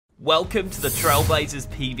Welcome to the Trailblazers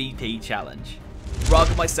PvP challenge. Rargh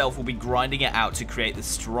and myself will be grinding it out to create the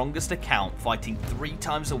strongest account, fighting 3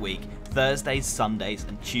 times a week, Thursdays, Sundays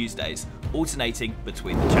and Tuesdays, alternating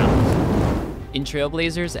between the channels. In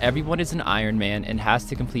Trailblazers, everyone is an Iron Man and has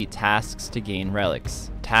to complete tasks to gain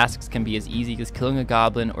relics. Tasks can be as easy as killing a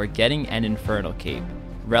goblin or getting an infernal cape.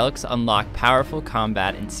 Relics unlock powerful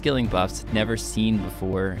combat and skilling buffs never seen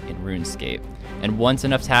before in RuneScape. And once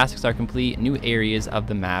enough tasks are complete, new areas of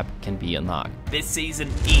the map can be unlocked. This season,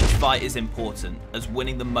 each fight is important, as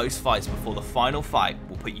winning the most fights before the final fight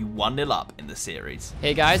will put you 1-0 up in the series.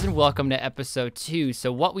 Hey guys, and welcome to episode 2.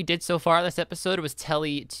 So what we did so far this episode was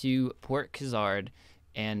Telly to Port Khazard.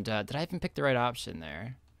 And did I even pick the right option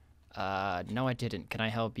there? No, I didn't. Can I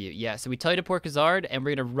help you? Yeah, so we tell you to Port Khazard, and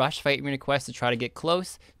we're going to rush fight arena quest to try to get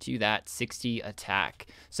close to that 60 attack.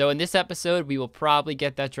 So in this episode, we will probably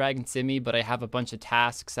get that Dragon Simi, but I have a bunch of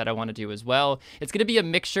tasks that I want to do as well. It's going to be a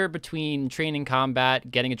mixture between training combat,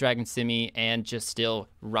 getting a Dragon Simi, and just still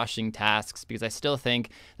rushing tasks, because I still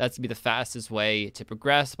think that's going to be the fastest way to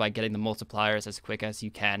progress by getting the multipliers as quick as you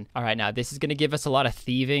can. All right, now this is going to give us a lot of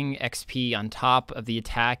thieving XP on top of the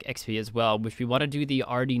attack XP as well, which we want to do the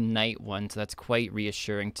Ardy Knight one, so that's quite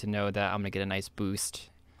reassuring to know that I'm gonna get a nice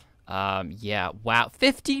boost. Yeah, wow,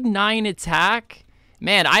 59 attack.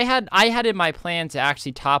 Man, I had in my plan to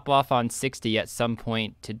actually top off on 60 at some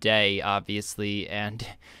point today, obviously, and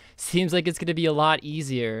seems like it's going to be a lot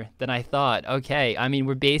easier than I thought. Okay, I mean,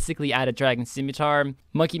 we're basically at a Dragon Scimitar.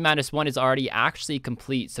 Monkey Madness 1 is already actually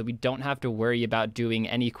complete, so we don't have to worry about doing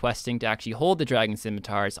any questing to actually hold the Dragon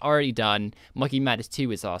Scimitar. It's already done. Monkey Madness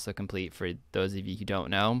 2 is also complete, for those of you who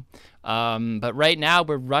don't know. But right now,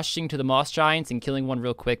 we're rushing to the Moss Giants and killing one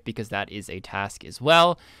real quick, because that is a task as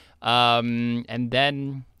well. And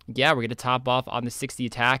then, yeah, we're going to top off on the 60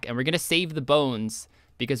 attack, and we're going to save the bones,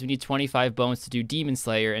 because we need 25 bones to do Demon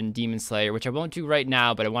Slayer and Demon Slayer, which I won't do right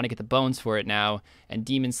now, but I want to get the bones for it now. And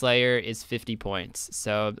Demon Slayer is 50 points.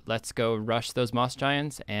 So let's go rush those Moss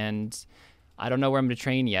Giants, and I don't know where I'm going to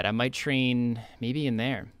train yet. I might train maybe in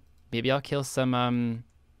there. Maybe I'll kill some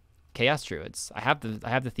Chaos Druids. I have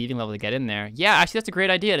the thieving level to get in there. Yeah, actually that's a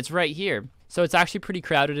great idea. It's right here. So it's actually pretty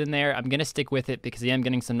crowded in there. I'm going to stick with it because I am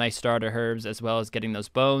getting some nice starter herbs as well as getting those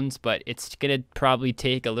bones, but it's going to probably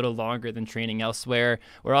take a little longer than training elsewhere.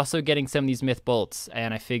 We're also getting some of these myth bolts,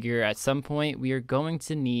 and I figure at some point we are going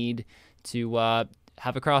to need to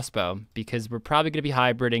have a crossbow, because we're probably going to be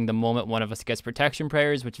hybriding the moment one of us gets protection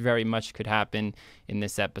prayers, which very much could happen in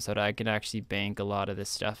this episode. I can actually bank a lot of this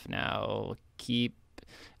stuff now.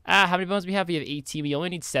 How many bones we have? We have 18. We only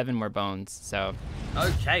need 7 more bones, so.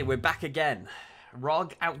 Okay, we're back again.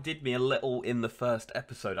 Rargh outdid me a little in the first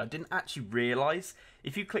episode. I didn't actually realise,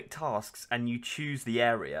 if you click tasks and you choose the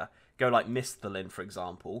area, go like Misthalin, for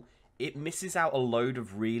example, it misses out a load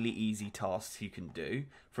of really easy tasks you can do.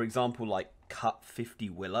 For example, like cut 50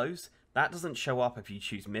 willows. That doesn't show up if you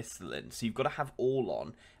choose Misthalin, so you've got to have all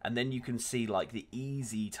on, and then you can see like the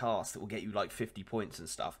easy tasks that will get you like 50 points and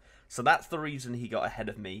stuff. So that's the reason he got ahead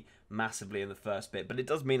of me massively in the first bit, but it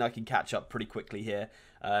does mean I can catch up pretty quickly here,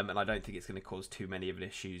 and I don't think it's going to cause too many of an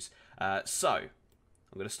issues. So I'm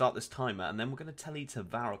going to start this timer, and then we're going to tell you to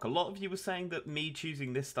Varrock. A lot of you were saying that me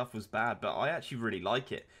choosing this stuff was bad, but I actually really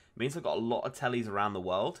like it. It means I've got a lot of tellies around the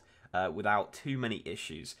world without too many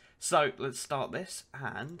issues. So let's start this,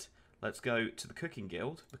 and let's go to the Cooking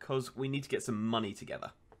Guild, because we need to get some money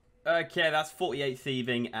together. Okay, that's 48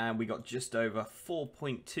 thieving, and we got just over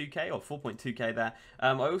 4.2k, or 4.2k there.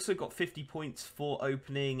 I also got 50 points for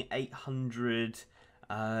opening 800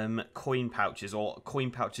 coin pouches, or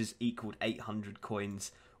coin pouches equaled 800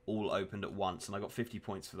 coins all opened at once, and I got 50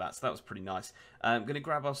 points for that, so that was pretty nice. I'm going to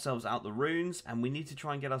grab ourselves out the runes, and we need to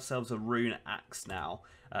try and get ourselves a rune axe now.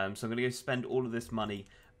 So I'm going to go spend all of this money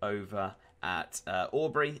over at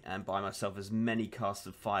Aubrey and buy myself as many casts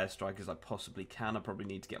of Fire Strike as I possibly can. I probably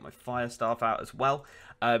need to get my Fire Staff out as well.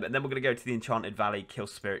 And then we're going to go to the Enchanted Valley, kill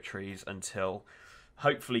Spirit Trees until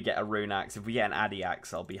hopefully get a Rune Axe. If we get an Addy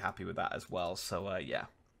Axe, I'll be happy with that as well. So, yeah.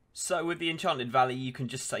 So with the Enchanted Valley, you can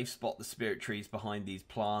just safe spot the Spirit Trees behind these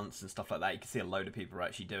plants and stuff like that. You can see a load of people are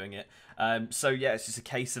actually doing it. So, yeah, it's just a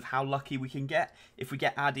case of how lucky we can get. If we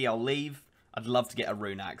get Addy, I'll leave. I'd love to get a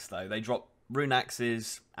Rune Axe, though. They drop Rune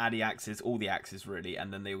Axes, Addy Axes, all the axes really,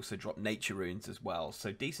 and then they also drop nature runes as well.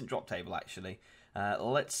 So decent drop table actually.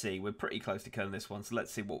 Let's see, we're pretty close to killing this one, so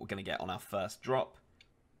let's see what we're going to get on our first drop.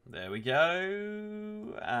 There we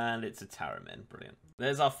go, and it's a Taramin, brilliant.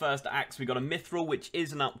 There's our first axe. We got a Mithril, which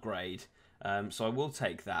is an upgrade, so I will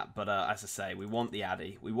take that, but as I say, we want the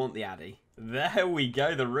Addy, There we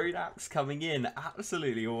go, the Rune Axe coming in,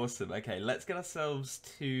 absolutely awesome. Okay, let's get ourselves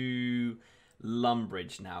to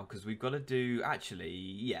Lumbridge now, because we've got to do, actually,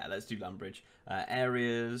 yeah, let's do Lumbridge.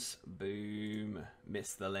 Areas, boom,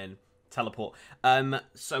 Misthalin, teleport.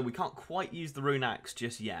 So we can't quite use the Rune Axe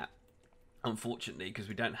just yet, unfortunately, because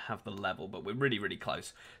we don't have the level, but we're really, really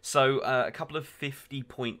close. So a couple of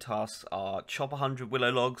 50-point tasks are chop 100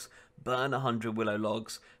 willow logs, burn 100 willow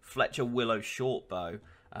logs, fletch a willow shortbow,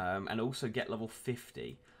 and also get level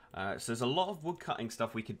 50. So there's a lot of woodcutting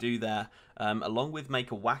stuff we could do there, along with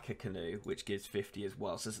make a whacker canoe, which gives 50 as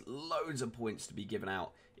well. So there's loads of points to be given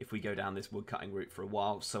out if we go down this woodcutting route for a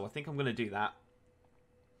while. So I think I'm going to do that.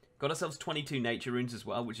 Got ourselves 22 nature runes as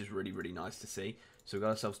well, which is really, really nice to see. So we've got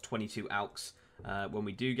ourselves 22 alks. When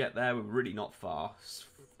we do get there, we're really not far.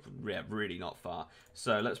 Yeah, really not far.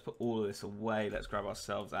 So let's put all of this away. Let's grab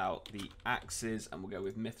ourselves out the axes, and we'll go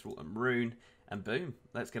with mithril and rune. And boom,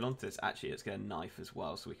 let's get onto this. Actually, let's get a knife as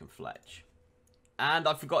well so we can fletch. And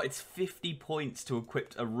I forgot, it's 50 points to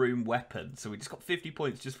equip a rune weapon. So we just got 50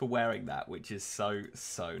 points just for wearing that, which is so,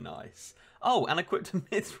 so nice. Oh, and equipped a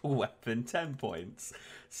mithril weapon, 10 points.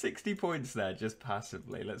 60 points there, just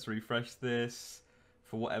passively. Let's refresh this.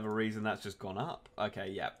 For whatever reason, that's just gone up.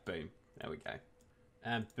 Okay, yeah, boom. There we go.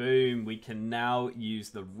 And boom, we can now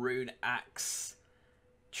use the rune axe.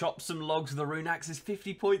 Chop some logs with the rune axe is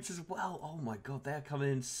 50 points as well. Oh my god, they're coming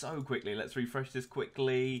in so quickly. Let's refresh this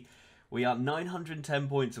quickly. We are 910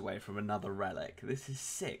 points away from another relic. This is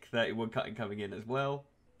sick. 31 cutting coming in as well.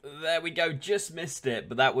 There we go, just missed it.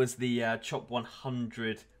 But that was the chop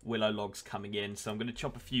 100 willow logs coming in. So I'm going to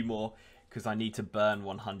chop a few more because I need to burn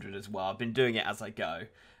 100 as well. I've been doing it as I go.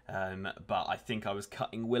 But I think I was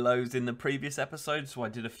cutting willows in the previous episode, so I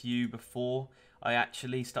did a few before I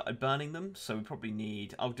actually started burning them. So we probably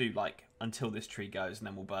need, I'll do like until this tree goes and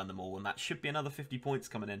then we'll burn them all. And that should be another 50 points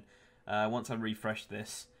coming in. Once I refresh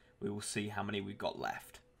this, we will see how many we've got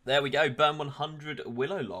left. There we go, burn 100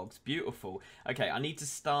 willow logs, beautiful. Okay, I need to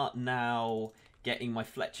start now getting my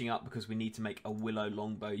fletching up because we need to make a willow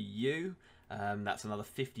longbow yew. That's another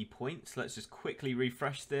 50 points. Let's just quickly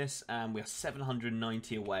refresh this, and we are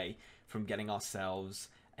 790 away from getting ourselves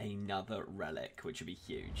another relic, which would be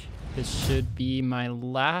huge. This should be my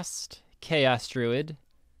last Chaos Druid.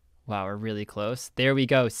 Wow, we're really close. There we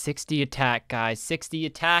go. 60 attack, guys. 60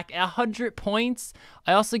 attack, 100 points.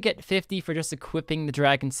 I also get 50 for just equipping the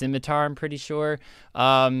Dragon Scimitar, I'm pretty sure.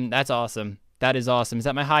 That's awesome. That is awesome. Is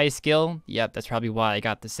that my highest skill? Yep, that's probably why I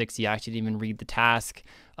got the 60. I actually didn't even read the task.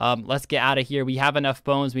 Let's get out of here. We have enough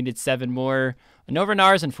bones. We need 7 more. No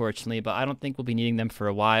Renars, unfortunately, but I don't think we'll be needing them for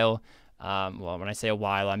a while. Well, when I say a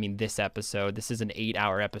while, I mean this episode. This is an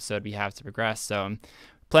 8-hour episode we have to progress, so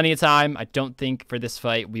plenty of time. I don't think for this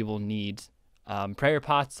fight we will need prayer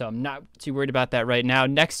pots, so I'm not too worried about that right now.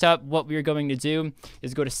 Next up, what we are going to do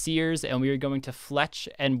is go to Sears, and we are going to fletch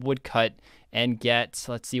and woodcut and get,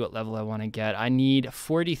 let's see what level I want to get. I need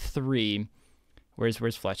 43. Where's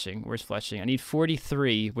fletching? Where's fletching? I need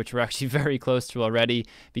 43, which we're actually very close to already,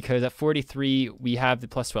 because at 43 we have the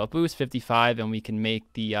plus 12 boost, 55, and we can make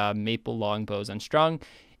the maple longbows unstrung.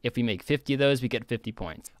 If we make 50 of those, we get 50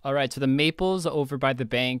 points. All right, so the maples over by the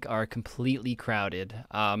bank are completely crowded.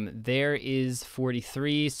 There is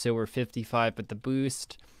 43, so we're 55 with the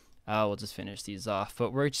boost. We'll just finish these off,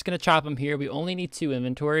 but we're just going to chop them here. We only need 2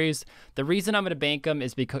 inventories. The reason I'm going to bank them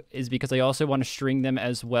is because I also want to string them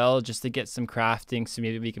as well, just to get some crafting, so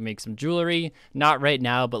maybe we can make some jewelry. Not right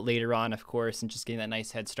now, but later on, of course, and just getting that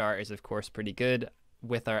nice head start is, of course, pretty good,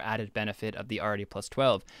 with our added benefit of the already plus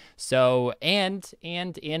 12. So, and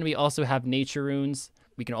we also have nature runes.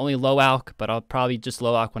 We can only low alch, but I'll probably just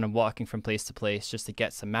low alch when I'm walking from place to place, just to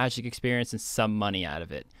get some magic experience and some money out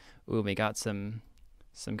of it. Ooh, we got some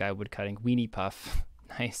guy woodcutting. Weenie Puff.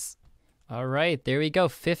 Nice. All right, there we go.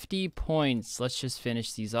 50 points. Let's just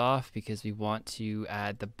finish these off because we want to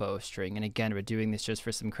add the bowstring. And again, we're doing this just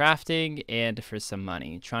for some crafting and for some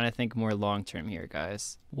money. Trying to think more long-term here,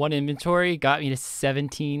 guys. 1 inventory got me to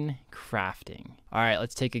 17 crafting. All right,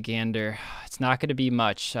 let's take a gander. It's not going to be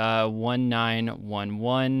much.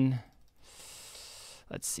 1911.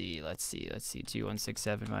 Let's see.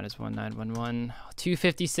 2167 minus 1911.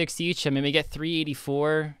 256 each. I mean, we get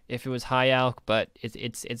 384 if it was high alch, but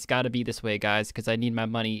it's got to be this way, guys, because I need my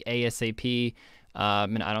money ASAP.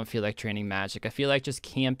 And I don't feel like training magic. I feel like just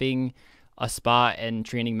camping a spot and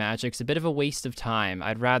training magic's a bit of a waste of time.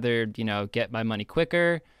 I'd rather, you know, get my money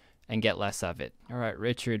quicker and get less of it. All right,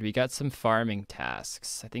 Richard, we got some farming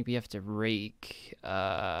tasks. I think we have to rake,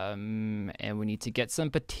 and we need to get some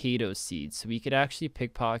potato seeds. So we could actually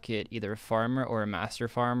pickpocket either a farmer or a master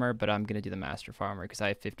farmer, but I'm gonna do the master farmer because I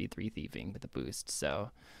have 53 thieving with the boost.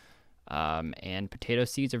 So, and potato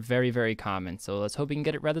seeds are very, very common. So let's hope we can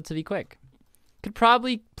get it relatively quick. Could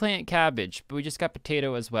probably plant cabbage, but we just got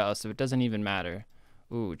potato as well, so it doesn't even matter.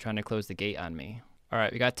 Ooh, trying to close the gate on me. All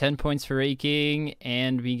right, we got 10 points for raking,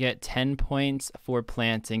 and we get 10 points for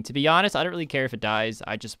planting. To be honest, I don't really care if it dies.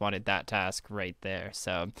 I just wanted that task right there.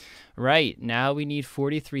 So, right, now we need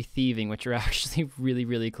 43 thieving, which we're actually really,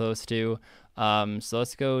 really close to. So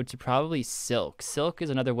let's go to probably silk. Silk is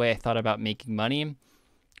another way I thought about making money,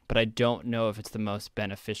 but I don't know if it's the most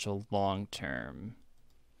beneficial long term.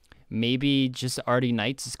 Maybe just Arty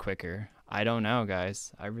Knights is quicker. I don't know,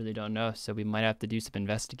 guys. I really don't know, so we might have to do some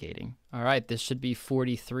investigating. All right, this should be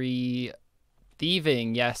 43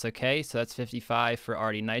 thieving. Yes, okay, so that's 55 for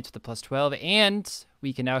Arty Knights with the plus 12, and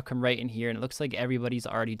we can now come right in here, and it looks like everybody's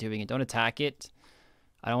already doing it. Don't attack it.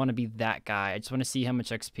 I don't want to be that guy. I just want to see how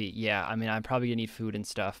much XP. Yeah, I mean, I'm probably going to need food and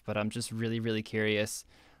stuff, but I'm just really, really curious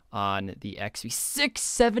on the XP.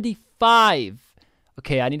 675!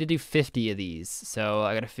 Okay, I need to do 50 of these, so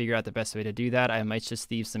I gotta figure out the best way to do that. I might just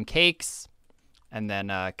thieve some cakes and then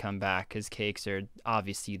come back, because cakes are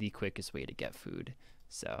obviously the quickest way to get food.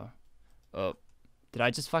 So, oh, did I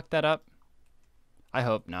just fuck that up? I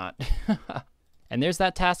hope not. And there's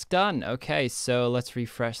that task done. Okay, so let's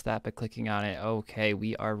refresh that by clicking on it. Okay,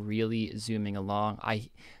 we are really zooming along. I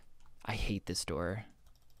hate this door.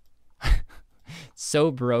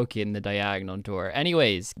 So broken, the diagonal door.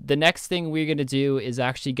 Anyways, the next thing we're going to do is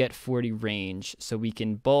actually get 40 range, so we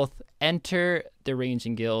can both enter the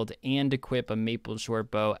ranging guild and equip a maple short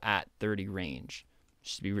bow at 30 range.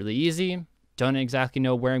 Should be really easy. Don't exactly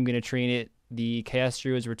know where I'm going to train it. The chaos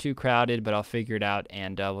druids were too crowded, but I'll figure it out,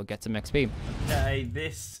 and we'll get some XP. Okay,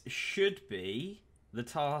 this should be the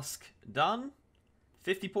task done.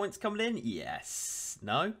 50 points coming in? Yes.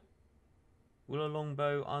 No? Willow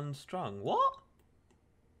longbow unstrung. What?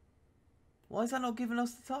 Why is that not giving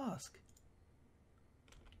us the task?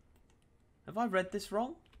 Have I read this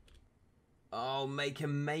wrong? Oh, make a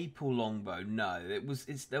maple longbow. No, there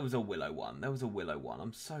was a willow one. There was a willow one.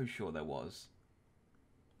 I'm so sure there was.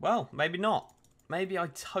 Well, maybe not. Maybe I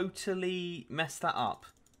totally messed that up.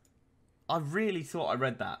 I really thought I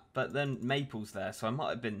read that, but then maple's there, so I might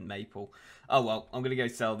have been maple. Oh well, I'm going to go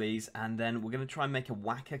sell these, and then we're going to try and make a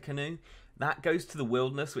whacker canoe. That goes to the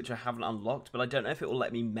wilderness, which I haven't unlocked, but I don't know if it will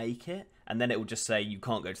let me make it, and then it will just say you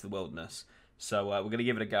can't go to the wilderness. So we're going to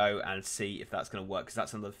give it a go and see if that's going to work, because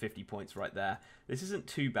that's another 50 points right there. This isn't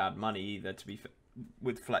too bad money either, to be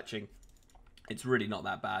with fletching. It's really not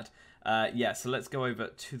that bad. Yeah, so let's go over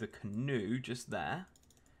to the canoe just there,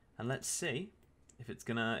 and let's see if it's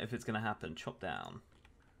gonna happen. Chop down,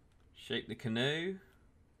 shape the canoe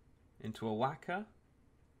into a whacker.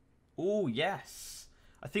 Oh yes,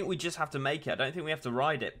 I think we just have to make it. I don't think we have to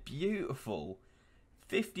ride it. Beautiful.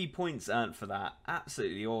 50 points earned for that.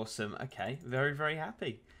 Absolutely awesome. Okay, very, very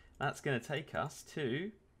happy. That's going to take us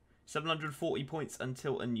to 740 points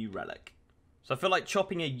until a new relic. So I feel like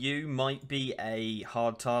chopping a yew might be a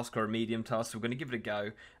hard task or a medium task, so we're going to give it a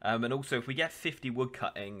go. And also, if we get 50 wood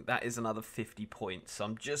cutting, that is another 50 points. So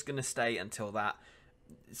I'm just going to stay until that.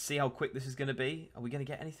 See how quick this is going to be. Are we going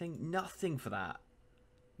to get anything? Nothing for that.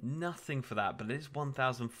 Nothing for that, but it is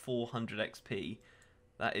 1,400 XP.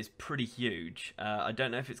 That is pretty huge. I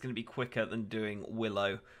don't know if it's going to be quicker than doing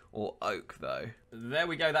willow or oak, though. There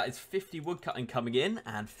we go. That is 50 woodcutting coming in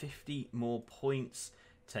and 50 more points,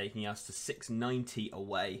 taking us to 690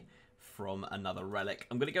 away from another relic.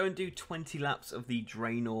 I'm going to go and do 20 laps of the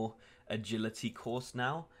Draenor agility course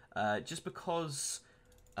now, just because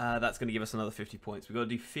that's going to give us another 50 points. We've got to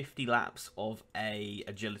do 50 laps of a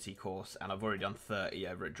agility course, and I've already done 30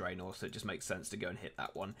 over at Draenor, so it just makes sense to go and hit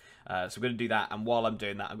that one. So we're going to do that, and while I'm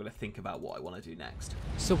doing that, I'm going to think about what I want to do next.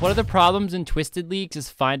 So one of the problems in Twisted Leagues is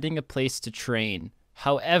finding a place to train.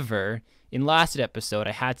 However, in last episode,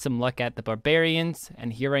 I had some luck at the Barbarians,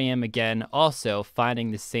 and here I am again, also finding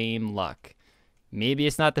the same luck. Maybe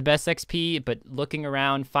it's not the best XP, but looking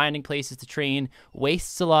around, finding places to train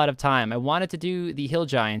wastes a lot of time. I wanted to do the Hill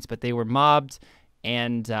Giants, but they were mobbed,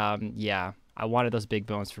 and yeah, I wanted those big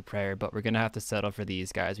bones for prayer, but we're going to have to settle for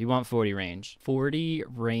these guys. We want 40 range. 40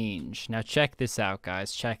 range. Now check this out,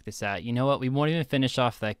 guys. Check this out. You know what? We won't even finish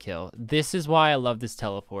off that kill. This is why I love this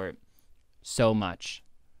teleport so much.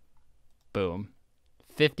 Boom.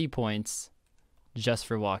 50 points just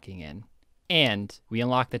for walking in. And we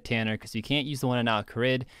unlock the tanner because you can't use the one in Al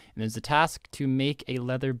Kharid. And there's a task to make a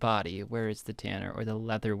leather body. Where is the tanner or the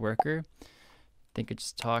leather worker? I think I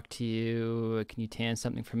just talked to you. Can you tan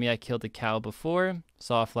something for me? I killed a cow before.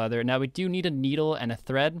 Soft leather. Now we do need a needle and a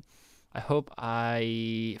thread. I hope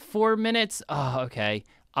 4 minutes. Oh, okay.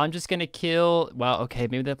 I'm just going to kill. Wow, okay.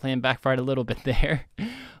 Maybe that plan backfired a little bit there.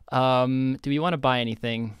 Do we want to buy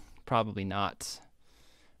anything? Probably not.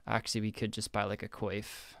 Actually, we could just buy like a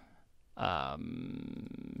coif.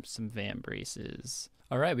 Some van braces.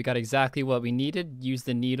 All right, we got exactly what we needed. Use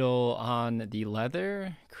the needle on the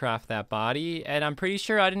leather, craft that body, and I'm pretty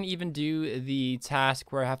sure I didn't even do the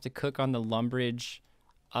task where I have to cook on the lumbridge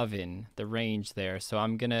oven, the range there. So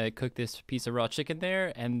I'm gonna cook this piece of raw chicken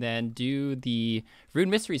there and then do the rune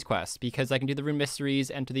mysteries quest, because I can do the rune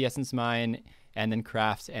mysteries, enter the essence mine, and then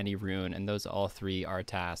craft any rune, and those all three are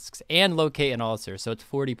tasks, and locate an altar. So it's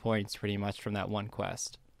 40 points pretty much from that one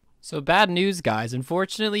quest. So bad news, guys.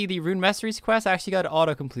 Unfortunately, the Rune Mysteries quest actually got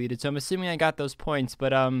auto-completed, so I'm assuming I got those points,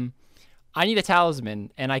 but I need a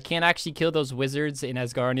talisman, and I can't actually kill those wizards in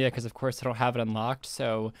Asgardia because, of course, I don't have it unlocked,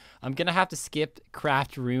 so I'm going to have to skip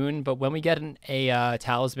craft rune, but when we get a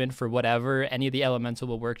talisman for whatever, any of the elemental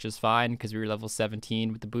will work just fine because we were level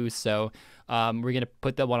 17 with the boost, so we're going to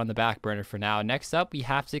put that one on the back burner for now. Next up, we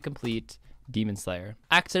have to complete Demon Slayer.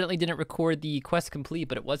 Accidentally didn't record the quest complete,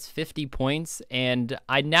 but it was 50 points, and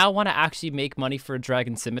I now want to actually make money for a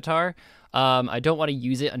Dragon Scimitar. I don't want to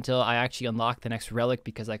use it until I actually unlock the next relic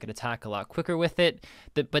because I could attack a lot quicker with it.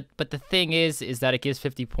 But the thing is that it gives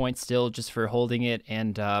 50 points still just for holding it,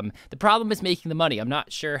 and the problem is making the money. I'm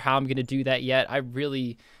not sure how I'm going to do that yet. I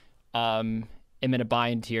really am in a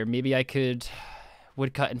bind here. Maybe I could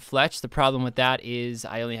woodcut and fletch. The problem with that is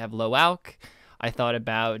I only have low alch. I thought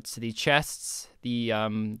about the chests, the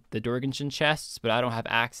Dorgenshin chests, but I don't have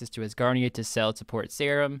access to Asgardia to sell to Port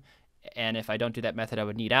Serum, and if I don't do that method, I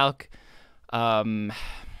would need alch.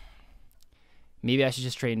 Maybe I should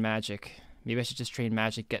just train magic. Maybe I should just train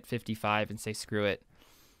magic, get 55, and say screw it.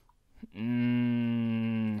 Do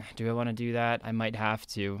I want to do that? I might have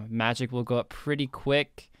to. Magic will go up pretty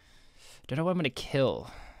quick. Don't know what I'm going to kill.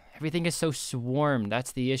 Everything is so swarmed.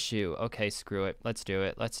 That's the issue. Okay, screw it. Let's do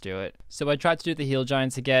it. Let's do it. So I tried to do the heal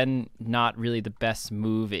giants again. Not really the best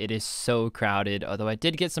move. It is so crowded, although I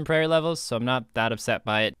did get some prayer levels, so I'm not that upset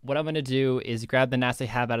by it. What I'm going to do is grab the nats I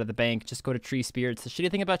have out of the bank, just go to tree spirits. The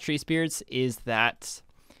shitty thing about tree spirits is that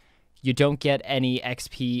you don't get any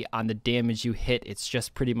XP on the damage you hit. It's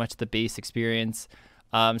just pretty much the base experience.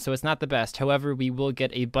 So it's not the best. However, we will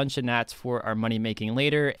get a bunch of nats for our money making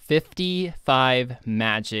later. 55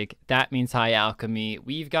 magic. That means high alchemy.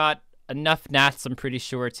 We've got enough nats, I'm pretty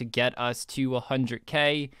sure, to get us to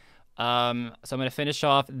 100k. So I'm going to finish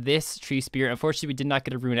off this tree spirit. Unfortunately, we did not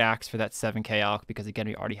get a rune axe for that 7k alch because, again,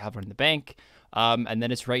 we already have one in the bank. And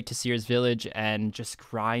then it's right to Seer's Village and just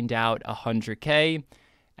grind out 100k.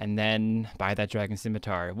 And then buy that Dragon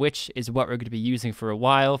Scimitar, which is what we're going to be using for a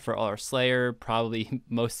while for all our Slayer, probably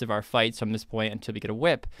most of our fights from this point until we get a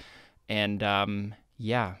whip. And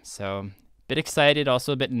yeah, so a bit excited,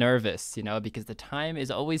 also a bit nervous, you know, because the time is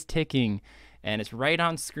always ticking and it's right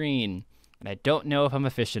on screen. And I don't know if I'm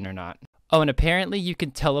efficient or not. Oh, and apparently you can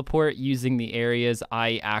teleport using the areas.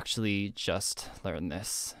 I actually just learned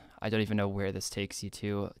this. I don't even know where this takes you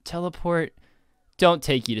to. Teleport. Don't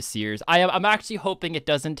take you to Seers. I'm actually hoping it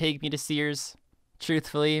doesn't take me to Seers,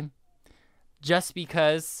 truthfully, just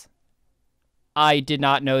because I did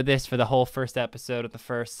not know this for the whole first episode of the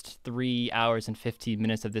first 3 hours and 15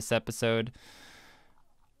 minutes of this episode.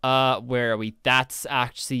 Where are we? That's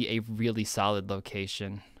actually a really solid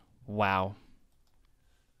location. Wow.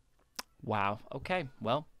 Wow. Okay,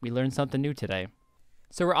 well, we learned something new today.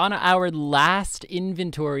 So we're on our last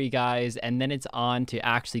inventory, guys, and then it's on to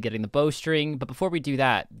actually getting the bowstring. But before we do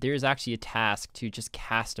that, there's actually a task to just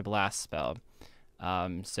cast a blast spell.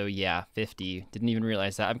 So yeah, 50. Didn't even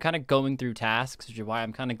realize that. I'm kind of going through tasks, which is why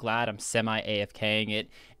I'm kind of glad I'm semi-AFKing it.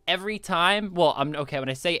 Every time, well, okay, when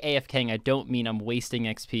I say AFKing, I don't mean I'm wasting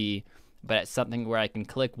XP, but it's something where I can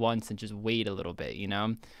click once and just wait a little bit, you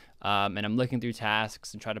know? And I'm looking through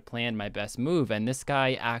tasks and try to plan my best move, and this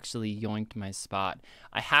guy actually yoinked my spot.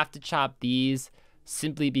 I have to chop these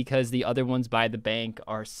simply because the other ones by the bank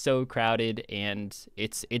are so crowded and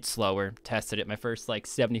it's slower. Tested it. My first like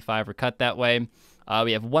 75 were cut that way.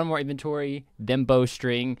 We have one more inventory, then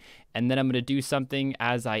bowstring, and then I'm going to do something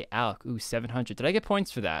as I alch. Ooh, 700. Did I get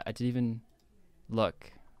points for that? I didn't even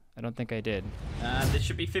look. I don't think I did. And this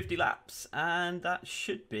should be 50 laps, and that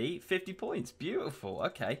should be 50 points. Beautiful.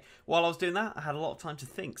 Okay. While I was doing that, I had a lot of time to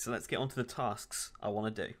think, so let's get on to the tasks I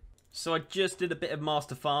want to do. So I just did a bit of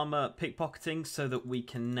Master Farmer pickpocketing so that we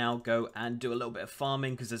can now go and do a little bit of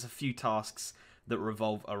farming, because there's a few tasks that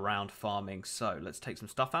revolve around farming. So let's take some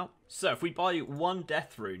stuff out. So if we buy one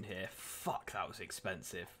death rune here, fuck, that was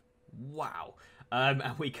expensive. Wow. And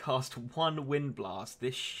we cast one wind blast.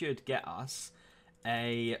 This should get us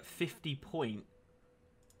a 50 point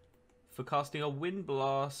for casting a wind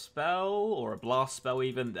blast spell, or a blast spell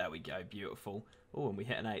even. There we go, beautiful. Oh, and we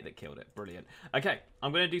hit an 8 that killed it. Brilliant. Okay,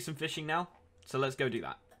 I'm going to do some fishing now, so let's go do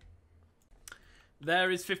that.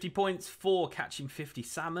 There is 50 points for catching 50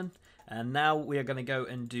 salmon. And now we are going to go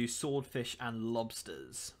and do swordfish and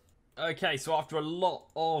lobsters. Okay, so after a lot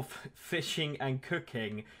of fishing and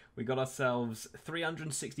cooking, we got ourselves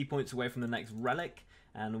 360 points away from the next relic.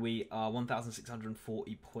 And we are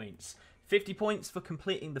 1,640 points. 50 points for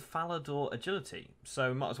completing the Falador agility.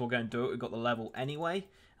 So might as well go and do it. We've got the level anyway.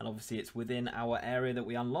 And obviously it's within our area that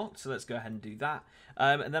we unlocked. So let's go ahead and do that.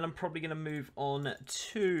 And then I'm probably going to move on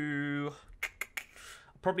to...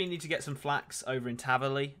 Probably need to get some flax over in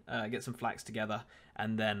Tavali, get some flax together,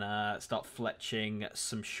 and then start fletching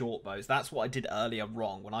some short bows. That's what I did earlier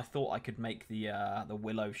wrong. When I thought I could make the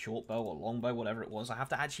willow short bow or longbow, whatever it was, I have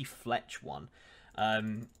to actually fletch one.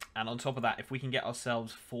 And on top of that, if we can get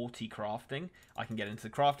ourselves 40 crafting, I can get into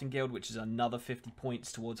the crafting guild, which is another 50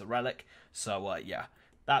 points towards a relic. So yeah,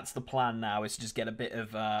 that's the plan now, is to just get a bit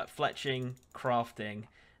of fletching, crafting,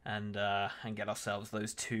 and get ourselves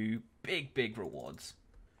those two big rewards.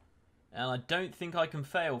 And I don't think I can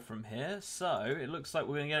fail from here, so it looks like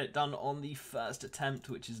we're going to get it done on the first attempt,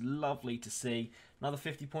 which is lovely to see. Another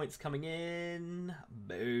 50 points coming in.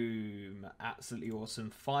 Boom. Absolutely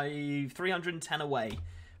awesome. 310 away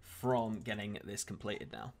from getting this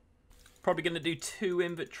completed now. Probably going to do 2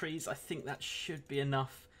 inventories. I think that should be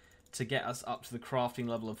enough to get us up to the crafting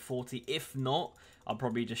level of 40. If not, I'll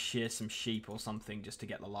probably just shear some sheep or something just to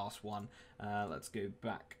get the last one. Let's go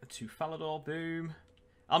back to Falador. Boom.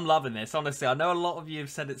 I'm loving this, honestly. I know a lot of you have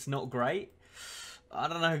said it's not great. I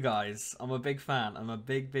don't know, guys. I'm a big fan. I'm a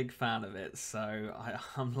big fan of it. So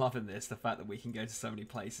I'm loving this, the fact that we can go to so many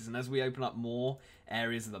places. And as we open up more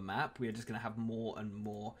areas of the map, we are just going to have more and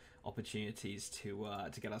more opportunities to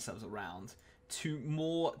get ourselves around to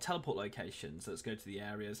more teleport locations. Let's go to the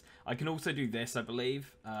areas. I can also do this, I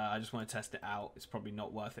believe. I just want to test it out. It's probably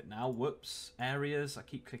not worth it now. Whoops. Areas. I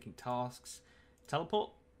keep clicking tasks.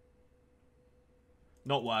 Teleport.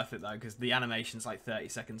 Not worth it though, because the animation's like 30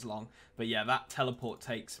 seconds long. But yeah, that teleport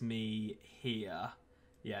takes me here.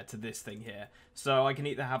 Yeah, to this thing here. So I can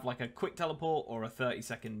either have like a quick teleport or a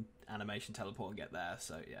 30-second animation teleport and get there.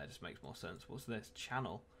 So yeah, it just makes more sense. What's this?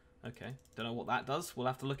 Channel. Okay, don't know what that does. We'll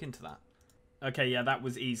have to look into that. Okay, yeah, that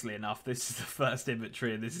was easily enough. This is the first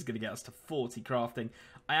inventory, and this is going to get us to 40 crafting.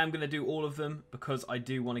 I am going to do all of them because I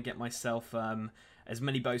do want to get myself as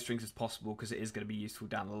many bowstrings as possible, because it is going to be useful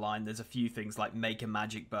down the line. There's a few things like make a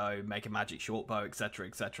magic bow, make a magic short bow, etc,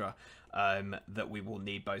 etc, that we will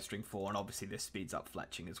need bowstring for, and obviously this speeds up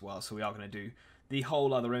fletching as well. So we are going to do the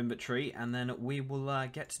whole other inventory, and then we will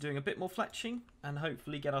get to doing a bit more fletching and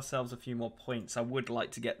hopefully get ourselves a few more points. I would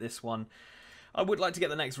like to get this one. I would like to get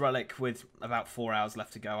the next relic with about 4 hours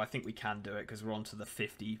left to go. I think we can do it because we're on to the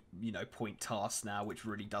 50, point task now, which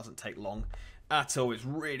really doesn't take long at all. It's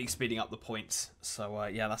really speeding up the points. So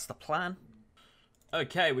yeah, that's the plan.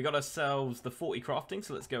 Okay, we got ourselves the 40 crafting,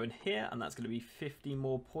 so let's go in here, and that's going to be 50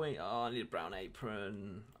 more points. Oh, I need a brown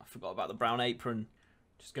apron. I forgot about the brown apron.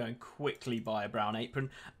 Just going quickly by a brown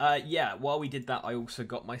apron. Yeah, while we did that, I also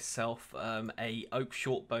got myself a oak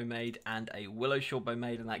short bow made and a willow short bow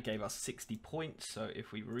made, and that gave us 60 points. So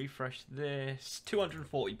if we refresh this,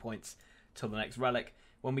 240 points till the next relic.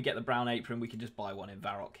 When we get the brown apron, we can just buy one in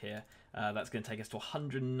Varrock here. That's going to take us to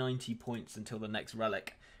 190 points until the next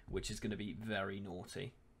relic, which is going to be very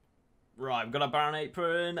naughty. Right, we've got our brown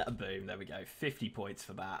apron. Boom, there we go. 50 points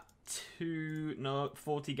for that.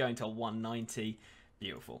 40 going to 190.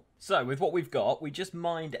 Beautiful. So with what we've got, we just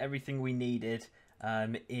mined everything we needed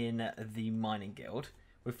in the mining guild.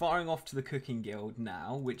 We're firing off to the cooking guild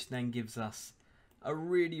now, which then gives us a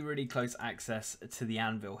really close access to the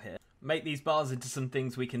anvil here. Make these bars into some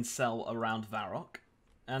things we can sell around Varrock,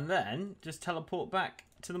 and then just teleport back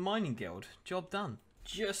to the mining guild. Job done.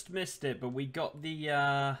 Just missed it, but we got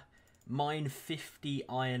the mine 50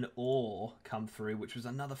 iron ore come through, which was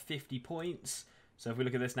another 50 points. So if we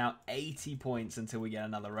look at this now, 80 points until we get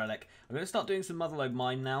another relic. I'm going to start doing some Motherlode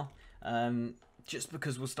mine now, just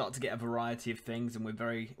because we'll start to get a variety of things, and we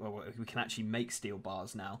can actually make steel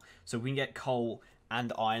bars now. So if we can get coal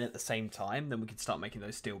and iron at the same time, then we can start making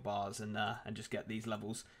those steel bars and just get these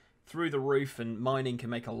levels through the roof. And mining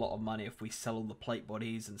can make a lot of money if we sell all the plate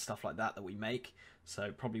bodies and stuff like that we make.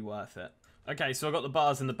 So probably worth it. Okay, so I've got the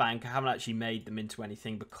bars in the bank. I haven't actually made them into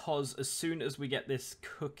anything because as soon as we get this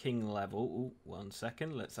cooking level... Ooh, 1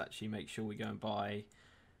 second. Let's actually make sure we go and buy...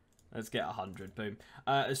 Let's get 100. Boom.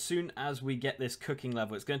 As soon as we get this cooking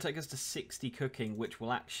level, it's going to take us to 60 cooking, which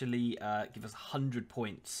will actually give us 100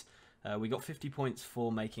 points. We got 50 points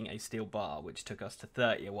for making a steel bar, which took us to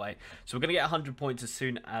 30 away. So we're going to get 100 points as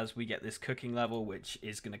soon as we get this cooking level, which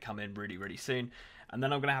is going to come in really soon. And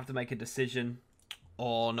then I'm going to have to make a decision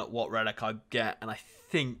on what relic I get, and I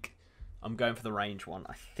think I'm going for the range one,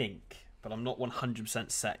 I think. But I'm not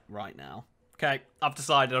 100% set right now. Okay, I've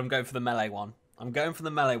decided I'm going for the melee one. I'm going for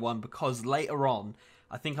the melee one because later on,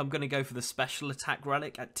 I think I'm going to go for the special attack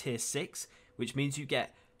relic at tier 6, which means you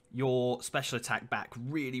get your special attack back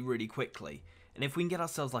really, really quickly. And if we can get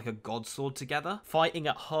ourselves like a god sword together, fighting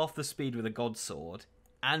at half the speed with a god sword,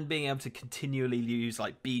 and being able to continually use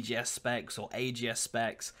like BGS specs or AGS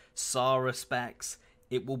specs, Sara specs,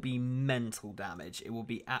 it will be mental damage. It will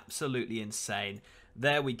be absolutely insane.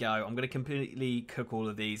 There we go. I'm going to completely cook all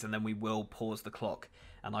of these, and then we will pause the clock,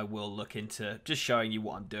 and I will look into just showing you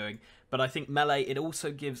what I'm doing. But I think melee, it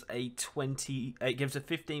also gives a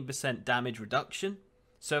 15% damage reduction.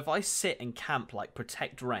 So if I sit and camp like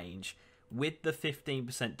protect range with the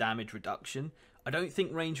 15% damage reduction, I don't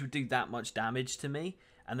think range would do that much damage to me,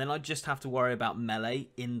 and then I'd just have to worry about melee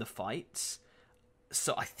in the fights.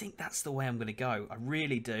 So I think that's the way I'm going to go. I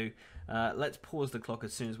really do. Let's pause the clock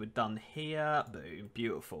as soon as we're done here. Boom.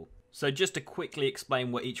 Beautiful. So just to quickly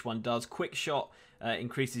explain what each one does. Quick shot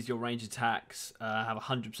increases your range attacks, have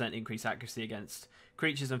 100% increased accuracy against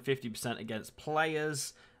creatures and 50% against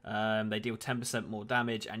players. They deal 10% more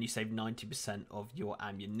damage, and you save 90% of your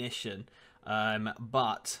ammunition.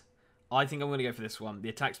 But I think I'm going to go for this one. The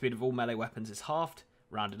attack speed of all melee weapons is halved,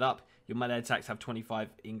 rounded up. Your melee attacks have 25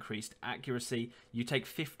 increased accuracy. You take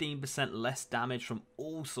 15% less damage from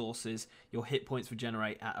all sources. Your hit points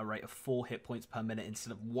regenerate at a rate of 4 hit points per minute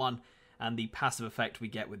instead of 1. And the passive effect we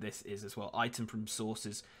get with this is as well, item from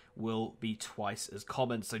sources will be twice as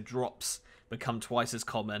common. So drops become twice as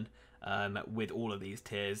common with all of these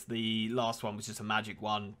tiers. The last one was just a magic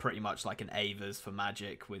one, pretty much like an Ava's for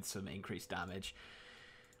magic with some increased damage.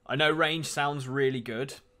 I know range sounds really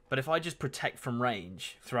good, but if I just protect from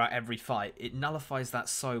range throughout every fight, it nullifies that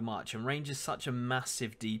so much. And range is such a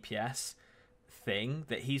massive DPS thing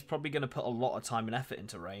that he's probably going to put a lot of time and effort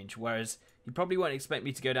into range, whereas he probably won't expect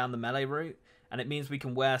me to go down the melee route. And it means we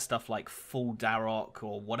can wear stuff like full Darok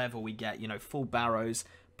or whatever we get, you know, full Barrows,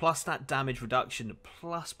 plus that damage reduction,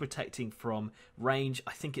 plus protecting from range.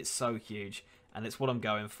 I think it's so huge, and it's what I'm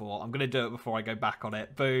going for. I'm going to do it before I go back on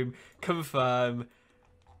it. Boom. Confirm.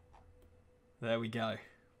 There we go.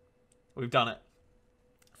 We've done it.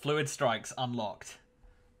 Fluid Strikes unlocked.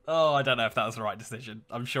 Oh, I don't know if that was the right decision.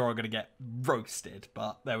 I'm sure I'm going to get roasted,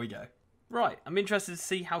 but there we go. Right, I'm interested to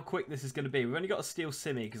see how quick this is going to be. We've only got a steel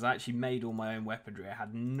simi because I actually made all my own weaponry. I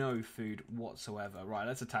had no food whatsoever. Right,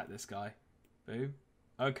 let's attack this guy. Boom.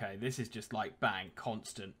 Okay, this is just like bang,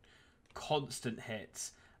 constant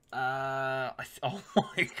hits. Oh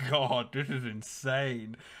my god, this is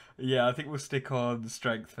insane. Yeah, I think we'll stick on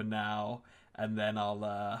strength for now, and then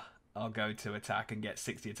I'll go to attack and get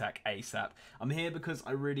 60 attack ASAP. I'm here because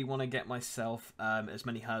I really want to get myself as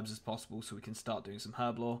many herbs as possible so we can start doing some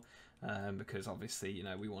herb lore. Because obviously, you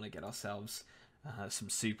know, we want to get ourselves some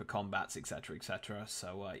super combats, etc, etc.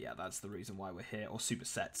 So yeah, that's the reason why we're here, or super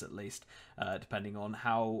sets at least, depending on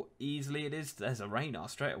how easily it is. There's a Raynar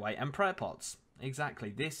straight away, and prayer pots. Exactly,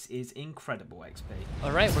 this is incredible XP.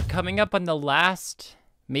 All right, we're coming up on the last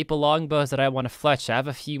maple longbows that I want to fletch. I have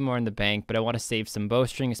a few more in the bank, but I want to save some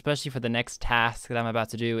bowstring, especially for the next task that I'm about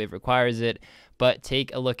to do. It requires it, but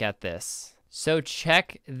take a look at this. So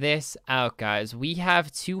check this out, guys. We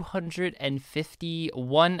have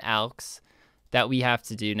 251 alks that we have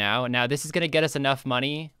to do now. Now, this is going to get us enough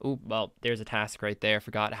money. Oh, well, there's a task right there.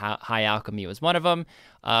 Forgot how high alchemy was one of them.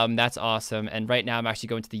 That's awesome. And right now, I'm actually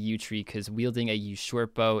going to the yew tree because wielding a yew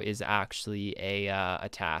short bow is actually a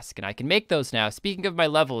task. And I can make those now. Speaking of my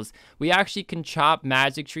levels, we actually can chop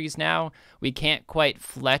magic trees now. We can't quite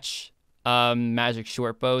fletch magic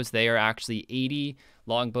short bows. They are actually 80.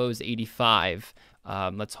 Longbows 85.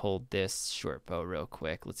 Let's hold this short bow real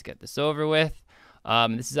quick. Let's get this over with.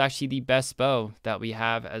 This is actually the best bow that we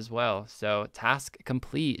have as well. So task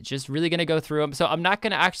complete. Just really going to go through them. So I'm not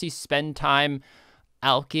going to actually spend time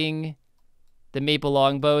alking the maple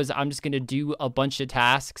longbows. I'm just going to do a bunch of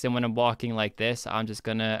tasks. And when I'm walking like this, I'm just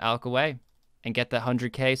going to alk away and get the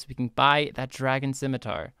 100k so we can buy that dragon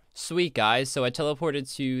scimitar. Sweet, guys. So I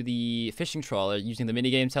teleported to the fishing trawler using the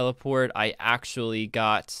minigame teleport. I actually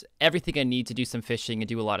got everything I need to do some fishing and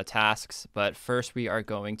do a lot of tasks. But first we are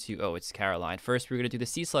going to... Oh, it's Caroline. First, we're going to do the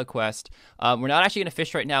sea slug quest. We're not actually going to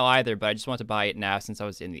fish right now either, but I just want to buy it now since I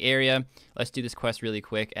was in the area. Let's do this quest really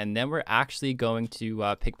quick. And then we're actually going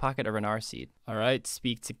to pickpocket a Renar seed. All right,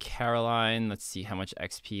 speak to Caroline. Let's see how much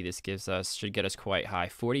XP this gives us. Should get us quite high.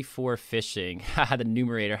 44 fishing. The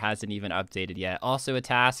numerator hasn't even updated yet. Also a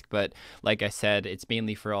task. task, but like I said, it's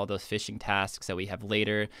mainly for all those fishing tasks that we have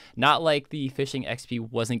later. Not like the fishing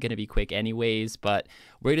XP wasn't going to be quick anyways, but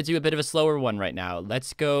we're going to do a bit of a slower one right now.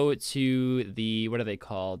 Let's go to the, what are they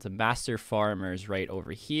called? The Master Farmers right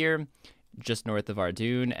over here, just north of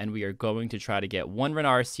Ardoon, and we are going to try to get 1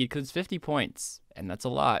 Renar seed because it's 50 points, and that's a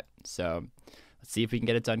lot. So let's see if we can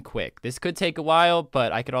get it done quick. This could take a while,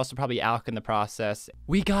 but I could also probably alch in the process.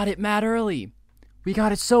 We got it mad early. We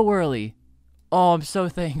got it so early. Oh, I'm so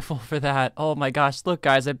thankful for that. Oh my gosh, look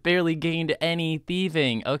guys, I barely gained any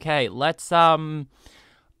thieving. Okay, let's, what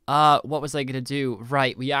was I gonna do?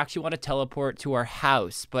 Right, we actually want to teleport to our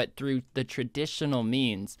house, but through the traditional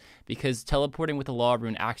means, because teleporting with a law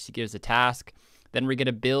rune actually gives a task. Then we're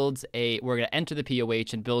gonna we're gonna enter the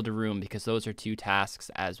POH and build a room, because those are 2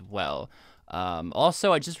 tasks as well.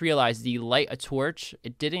 Also, I just realized the light a torch,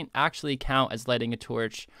 it didn't actually count as lighting a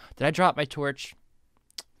torch. Did I drop my torch?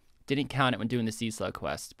 Didn't count it when doing the Sea Slug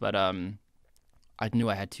quest, but I knew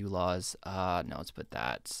I had 2 laws. No, let's put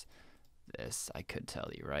that. This, I could tell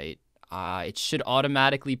you, right? It should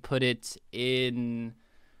automatically put it in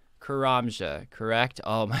Karamja, correct?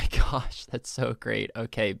 Oh my gosh, that's so great.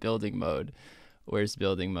 Okay, building mode. Where's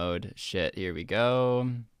building mode? Shit, here we go.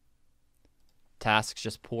 Tasks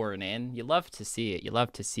just pouring in. You love to see it. You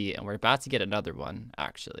love to see it. And we're about to get another one,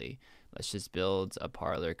 actually. Let's just build a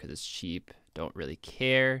parlor because it's cheap. Don't really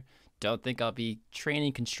care. Don't think I'll be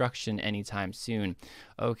training construction anytime soon.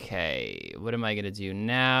 Okay, what am I going to do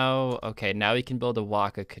now? Okay, now we can build a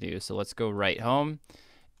waka canoe. So let's go right home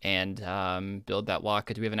and build that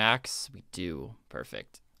waka. Do we have an axe? We do.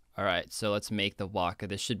 Perfect. All right, so let's make the waka.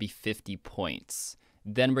 This should be 50 points.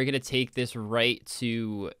 Then we're going to take this right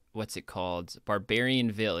to, what's it called?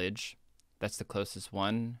 Barbarian Village. That's the closest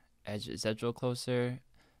one. Is Edgel closer?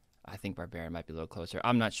 I think Barbarian might be a little closer.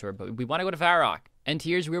 I'm not sure, but we want to go to Varrock. And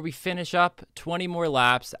here's where we finish up 20 more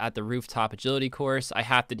laps at the rooftop agility course. I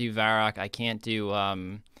have to do Varrock. I can't do,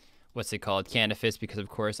 what's it called? Canifis, because of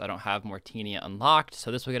course I don't have Mortinia unlocked.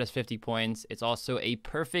 So this will get us 50 points. It's also a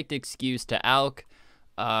perfect excuse to alch,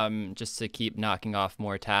 just to keep knocking off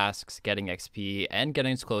more tasks, getting XP, and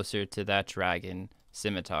getting us closer to that dragon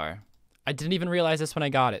scimitar. I didn't even realize this when I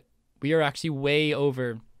got it. We are actually way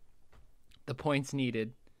over the points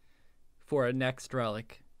needed for our next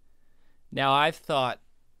relic. Now, I've thought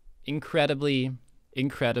incredibly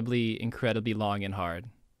long and hard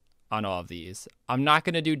on all of these. I'm not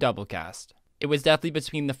going to do double cast. It was definitely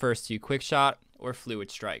between the first 2, quick shot or fluid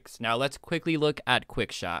strikes. Now, let's quickly look at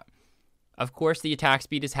quick shot. Of course, the attack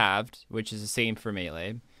speed is halved, which is the same for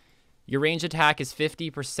melee. Your range attack is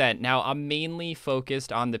 50%. Now, I'm mainly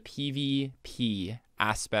focused on the PvP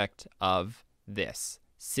aspect of this,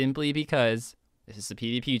 simply because this is a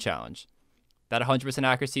PvP challenge. That 100%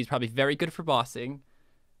 accuracy is probably very good for bossing,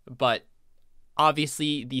 but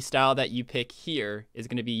obviously the style that you pick here is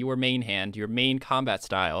going to be your main hand, your main combat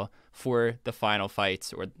style for the final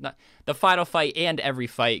fights, or not the final fight and every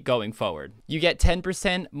fight going forward. You get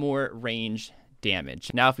 10% more range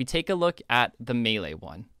damage. Now, if we take a look at the melee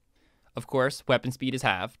one, of course, weapon speed is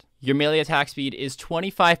halved. Your melee attack speed is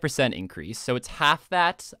 25% increase, so it's half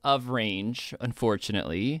that of range,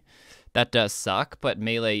 unfortunately. That does suck, but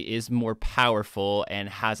melee is more powerful and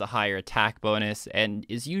has a higher attack bonus and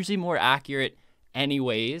is usually more accurate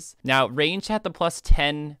anyways. Now, range had the plus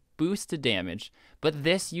 10 boost to damage, but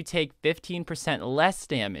this you take 15% less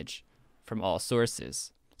damage from all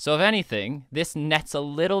sources. So if anything, this nets a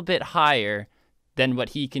little bit higher than what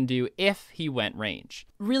he can do if he went range.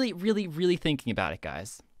 Really thinking about it,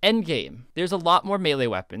 guys. Endgame, there's a lot more melee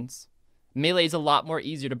weapons. Melee is a lot more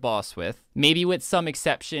easier to boss with. Maybe with some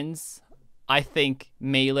exceptions, I think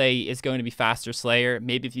melee is going to be faster Slayer.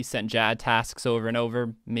 Maybe if you send Jad tasks over and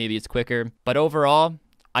over, maybe it's quicker. But overall,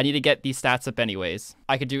 I need to get these stats up anyways.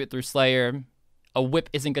 I could do it through Slayer. A whip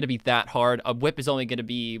isn't going to be that hard. A whip is only going to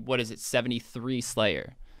be, 73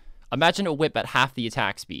 Slayer. Imagine a whip at half the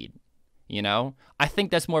attack speed, you know? I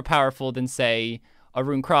think that's more powerful than, say, a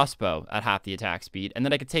rune crossbow at half the attack speed, and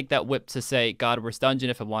then I could take that whip to, say, Godworst Dungeon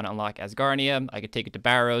if I want to unlock Asgarnia. I could take it to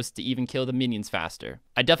Barrows to even kill the minions faster.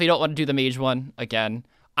 I definitely don't want to do the mage one again.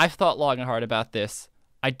 I've thought long and hard about this.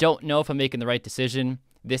 I don't know if I'm making the right decision.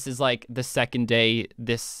 This is like the second day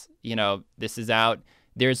this is out.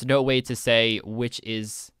 There's no way to say which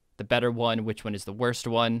is the better one, which one is the worst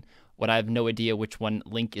one, when I have no idea which one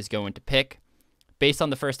Link is going to pick. Based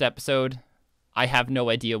on the first episode, I have no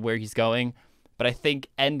idea where he's going. But I think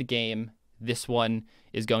endgame, this one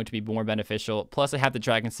is going to be more beneficial. Plus, I have the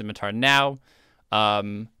Dragon Scimitar now. I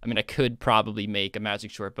mean, I could probably make a Magic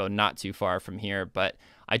Shortbow not too far from here, but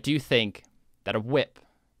I do think that a whip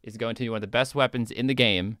is going to be one of the best weapons in the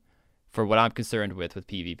game for what I'm concerned with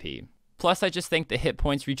PvP. Plus, I just think the hit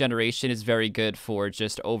points regeneration is very good for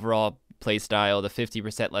just overall playstyle. The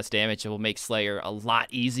 50% less damage, it will make Slayer a lot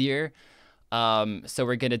easier. So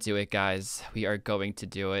we're gonna do it, guys. We are going to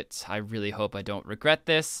do it. I really hope I don't regret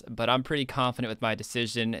this, but I'm pretty confident with my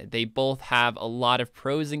decision. They both have a lot of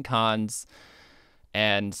pros and cons,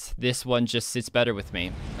 and this one just sits better with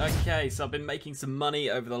me. Okay, so I've been making some money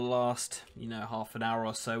over the last, half an hour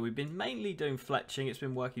or so. We've been mainly doing fletching. It's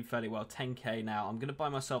been working fairly well. 10k now. I'm going to buy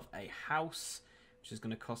myself a house, which is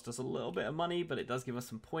going to cost us a little bit of money, but it does give us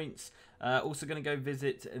some points. Also going to go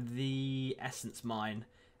visit the essence mine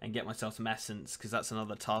and get myself some essence, because that's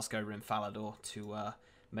another task over in Falador to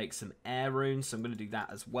make some air runes, so I'm going to do that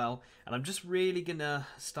as well. And I'm just really going to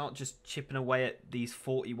start just chipping away at these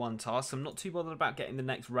 41 tasks. I'm not too bothered about getting the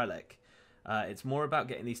next relic. It's more about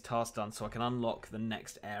getting these tasks done so I can unlock the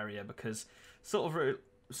next area, because sort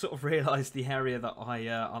of realised the area that I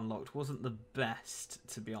unlocked wasn't the best,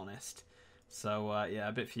 to be honest. So, yeah,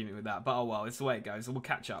 a bit fuming with that. But, oh well, it's the way it goes. We'll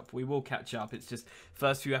catch up. We will catch up. It's just,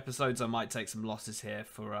 first few episodes, I might take some losses here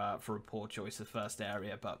for a poor choice of first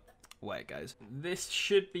area, but way it goes. This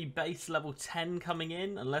should be base level 10 coming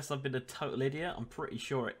in, unless I've been a total idiot. I'm pretty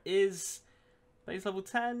sure it is. Base level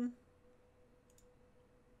 10?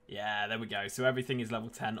 Yeah, there we go. So everything is level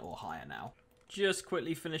 10 or higher now. Just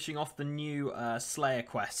quickly finishing off the new Slayer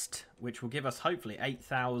quest, which will give us, hopefully,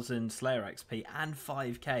 8,000 Slayer XP and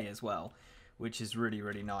 5k as well, which is really,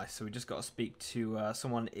 really nice. So we just got to speak to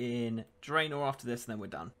someone in Draenor after this, and then we're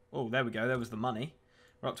done. Oh, there we go. There was the money.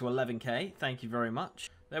 We're up to 11k. Thank you very much.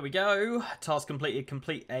 There we go. Task completed.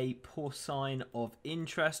 Complete a porcine of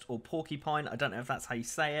interest, or porcupine. I don't know if that's how you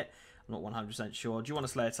say it. I'm not 100% sure. Do you want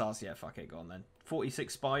to slay a task? Yeah, fuck it. Go on then.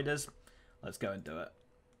 46 spiders. Let's go and do it.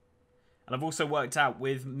 And I've also worked out,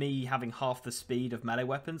 with me having half the speed of melee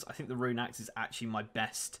weapons, I think the rune axe is actually my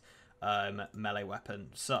best melee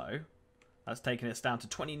weapon. So that's taken us down to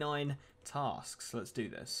 29 tasks. Let's do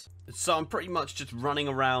this. So I'm pretty much just running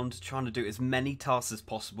around trying to do as many tasks as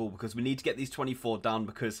possible, because we need to get these 24 done,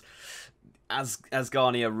 because as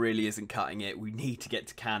Garnia really isn't cutting it, we need to get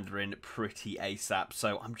to Kandarin pretty ASAP.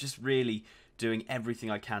 So I'm just really doing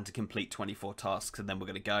everything I can to complete 24 tasks, and then we're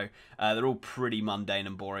going to go. They're all pretty mundane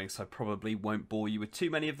and boring, so I probably won't bore you with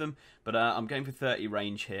too many of them, but I'm going for 30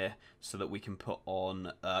 range here, so that we can put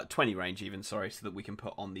on 20 range even, sorry, so that we can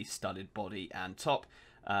put on the studded body and top,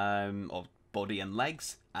 or body and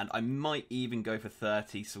legs, and I might even go for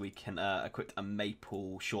 30 so we can equip a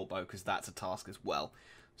maple shortbow, because that's a task as well.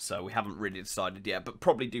 So we haven't really decided yet, but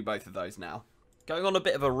probably do both of those now. Going on a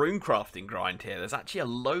bit of a rune crafting grind here. There's actually a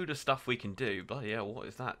load of stuff we can do. Bloody hell, what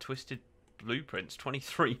is that? Twisted blueprints,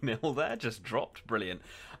 23 mil there, just dropped. Brilliant.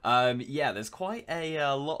 Yeah, there's quite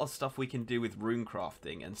a lot of stuff we can do with rune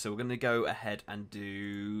crafting, and so we're going to go ahead and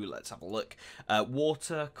do, let's have a look,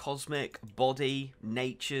 water, cosmic, body,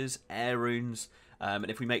 natures, air runes, and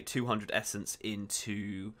if we make 200 essence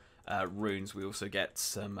into runes, we also get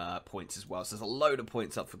some points as well. So there's a load of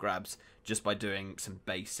points up for grabs just by doing some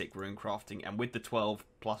basic rune crafting, and with the 12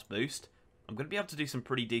 plus boost, I'm going to be able to do some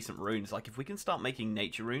pretty decent runes. Like, if we can start making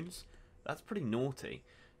nature runes, that's pretty naughty.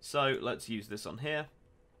 So let's use this on here,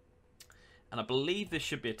 and I believe this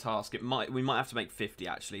should be a task. We might have to make 50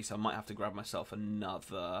 actually, so I might have to grab myself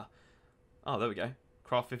another. Oh, there we go.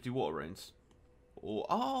 Craft 50 water runes.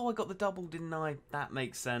 Oh, I got the double, didn't I? That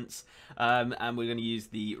makes sense. And we're going to use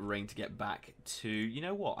the ring to get back to... You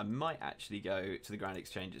know what? I might actually go to the Grand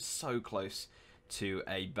Exchange. It's so close to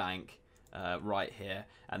a bank right here.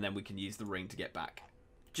 And then we can use the ring to get back.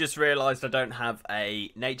 Just realised I don't have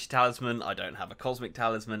a nature talisman. I don't have a cosmic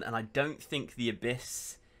talisman. And I don't think the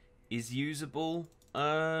abyss is usable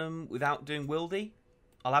without doing wildy.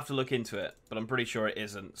 I'll have to look into it, but I'm pretty sure it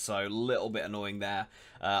isn't, so a little bit annoying there.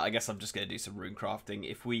 I guess I'm just going to do some rune crafting.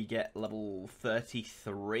 If we get level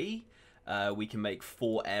 33, we can make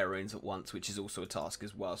 4 air runes at once, which is also a task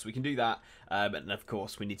as well. So we can do that, and of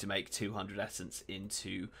course we need to make 200 essence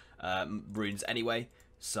into runes anyway,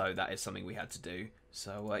 so that is something we had to do.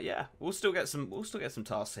 So yeah, we'll still get some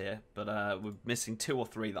tasks here, but we're missing 2 or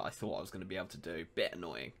 3 that I thought I was going to be able to do. Bit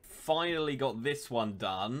annoying. Finally got this one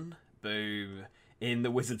done. Boom. In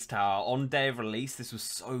the Wizard's Tower. On day of release, this was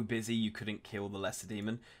so busy you couldn't kill the Lesser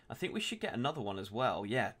Demon. I think we should get another one as well.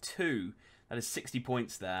 Yeah, 2. That is 60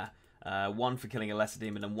 points there. 1 for killing a Lesser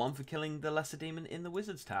Demon and 1 for killing the Lesser Demon in the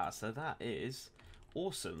Wizard's Tower. So that is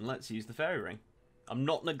awesome. Let's use the Fairy Ring. I'm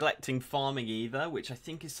not neglecting farming either, which I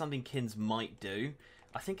think is something Kins might do.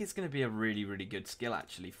 I think it's going to be a really, really good skill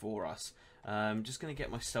actually for us. Just going to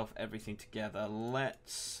get myself everything together.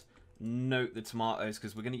 Let's note the tomatoes,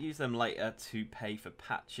 because we're going to use them later to pay for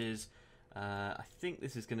patches. I think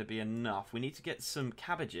this is going to be enough. We need to get some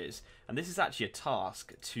cabbages, and this is actually a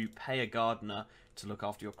task to pay a gardener to look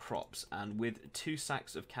after your crops. And with 2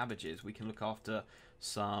 sacks of cabbages, we can look after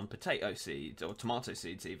some potato seeds, or tomato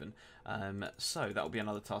seeds even. So that will be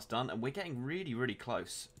another task done, and we're getting really, really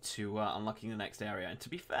close to unlocking the next area. And to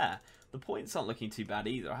be fair, the points aren't looking too bad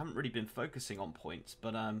either. I haven't really been focusing on points,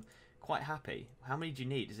 but I'm quite happy. How many do you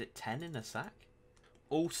need? Is it 10 in a sack?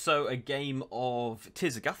 Also, a game of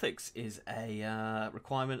Tears of Guthix is a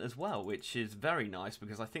requirement as well, which is very nice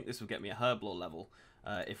because I think this will get me a herblore level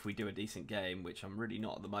if we do a decent game, which I'm really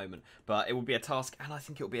not at the moment. But it will be a task, and I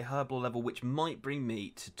think it will be a herblore level, which might bring me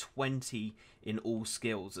to 20 in all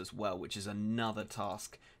skills as well, which is another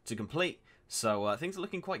task to complete. So things are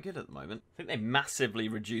looking quite good at the moment. I think they massively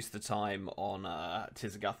reduced the time on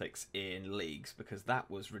Tears of Guthix in Leagues because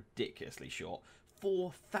that was ridiculously short.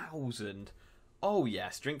 4,000. Oh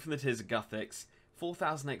yes, drink from the Tears of Guthix,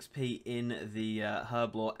 4,000 XP in the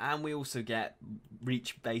herblore, and we also get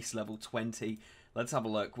reach base level 20. Let's have a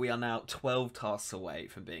look. We are now 12 tasks away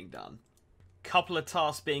from being done. Couple of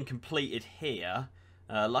tasks being completed here.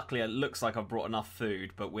 Luckily, it looks like I've brought enough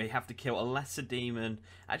food, but we have to kill a lesser demon.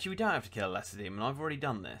 Actually, we don't have to kill a lesser demon. I've already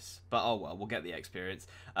done this. But oh well, we'll get the experience.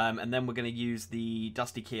 And then we're going to use the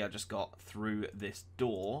dusty key I just got through this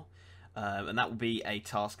door. And that will be a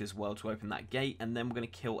task as well to open that gate, and then we're going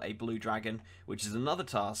to kill a blue dragon, which is another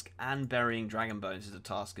task, and burying dragon bones is a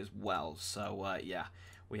task as well. So yeah,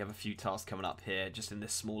 we have a few tasks coming up here just in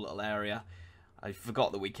this small little area. I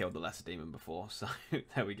forgot that we killed the lesser demon before, so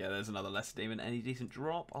there we go, there's another lesser demon. Any decent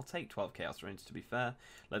drop? I'll take 12 chaos runes, to be fair.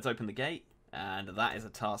 Let's open the gate, and that is a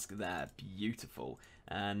task there. Beautiful.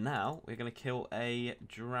 And now we're going to kill a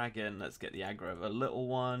dragon. Let's get the aggro of a little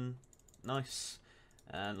one. Nice.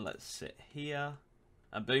 And let's sit here.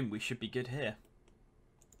 And boom, we should be good here.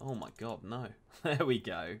 Oh my god, no. There we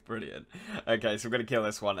go. Brilliant. Okay, so we're going to kill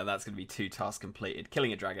this one, and that's going to be 2 tasks completed.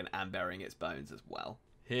 Killing a dragon and burying its bones as well.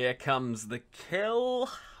 Here comes the kill.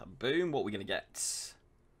 Boom, what are we going to get?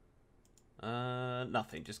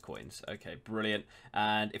 Nothing, just coins. Okay, brilliant.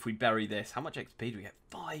 And if we bury this, how much XP do we get?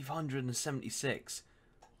 576.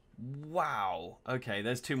 Wow. Okay,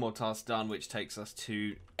 there's 2 more tasks done, which takes us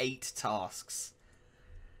to 8 tasks.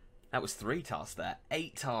 That was 3 tasks there.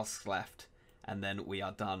 8 tasks left. And then we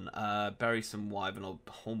are done. Bury some wyvern.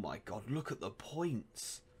 Oh my god, look at the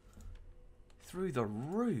points. Through the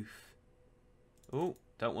roof. Oh,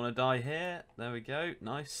 don't want to die here. There we go.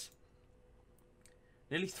 Nice.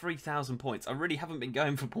 Nearly 3,000 points. I really haven't been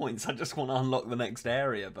going for points. I just want to unlock the next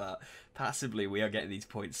area. But passively, we are getting these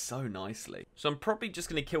points so nicely. So I'm probably just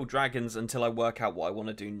going to kill dragons until I work out what I want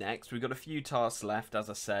to do next. We've got a few tasks left, as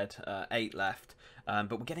I said. 8 left.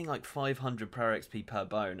 But we're getting like 500 prayer XP per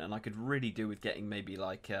bone, and I could really do with getting maybe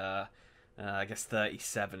like, I guess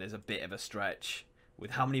 37 is a bit of a stretch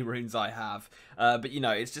with how many runes I have. But, you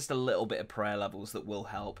know, it's just a little bit of prayer levels that will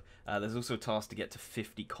help. There's also a task to get to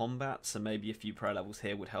 50 combat, so maybe a few prayer levels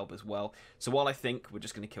here would help as well. So while I think, we're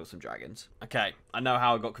just going to kill some dragons. Okay, I know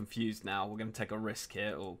how I got confused now. We're going to take a risk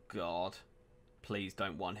here. Oh, God. Please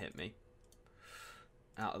don't one-hit me.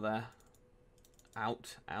 Out of there.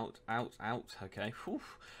 Out, out, out, out. Okay. Whew.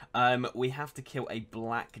 We have to kill a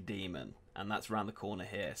black demon, and that's around the corner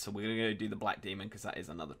here. So we're going to go do the black demon because that is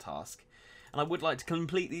another task. And I would like to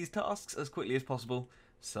complete these tasks as quickly as possible.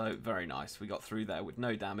 So very nice. We got through there with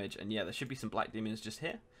no damage. And yeah, there should be some black demons just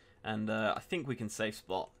here. And I think we can safe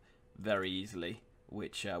spot very easily,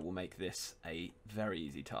 which will make this a very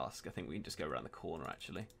easy task. I think we can just go around the corner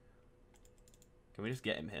actually. Can we just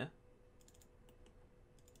get him here?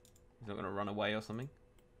 He's not going to run away or something.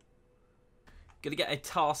 Going to get a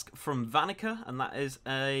task from Vanica, and that is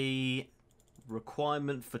a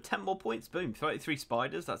requirement for 10 more points. Boom, 33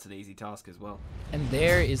 spiders. That's an easy task as well. And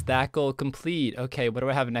there is that goal complete. Okay, what do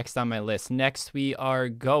I have next on my list? Next, we are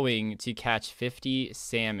going to catch 50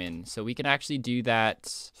 salmon. So we can actually do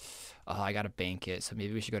that. Oh, I got to bank it. So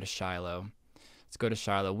maybe we should go to Shiloh. Let's go to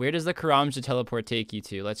Shiloh. Where does the Karamja teleport take you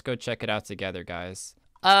to? Let's go check it out together, guys.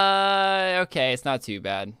 Okay, it's not too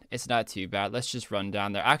bad. It's not too bad. Let's just run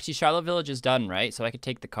down there. Actually, Shiloh Village is done, right? So I could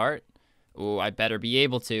take the cart. Oh, I better be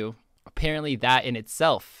able to. Apparently, that in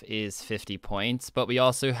itself is 50 points. But we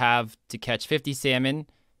also have to catch 50 salmon,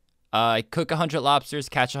 cook 100 lobsters,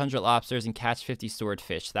 catch 100 lobsters, and catch 50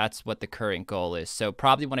 swordfish. That's what the current goal is. So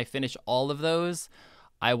probably when I finish all of those,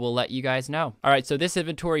 I will let you guys know. All right, so this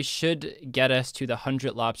inventory should get us to the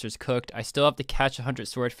 100 lobsters cooked. I still have to catch 100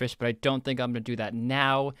 swordfish, but I don't think I'm going to do that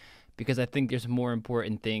now because I think there's more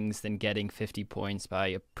important things than getting 50 points by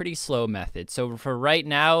a pretty slow method. So for right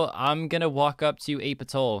now, I'm going to walk up to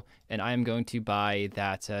Apatol, and I'm going to buy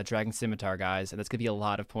that Dragon Scimitar, guys, and that's going to be a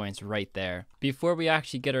lot of points right there. Before we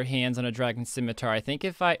actually get our hands on a Dragon Scimitar, I think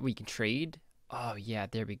we can trade. Oh, yeah,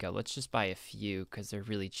 there we go. Let's just buy a few because they're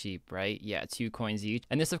really cheap, right? Yeah, 2 coins each.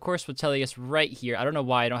 And this, of course, will tell us right here. I don't know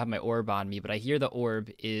why I don't have my orb on me, but I hear the orb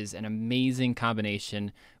is an amazing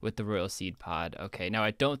combination with the Royal Seed Pod. Okay, now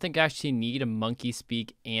I don't think I actually need a Monkey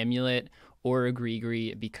Speak Amulet or a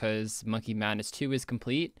Grigri because Monkey Madness 2 is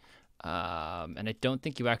complete. And I don't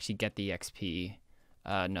think you actually get the XP.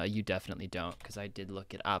 No, you definitely don't because I did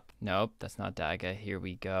look it up. Nope, that's not Daga. Here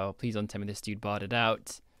we go. Please don't tell me this dude bought it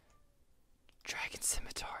out. Dragon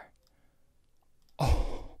Scimitar.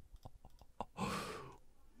 Oh.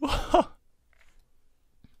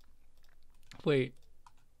 Wait.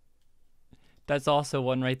 That's also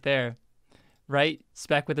one right there. Right?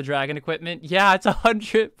 Spec with the dragon equipment? Yeah, it's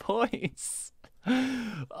 100 points.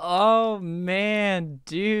 Oh, man,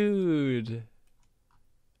 dude.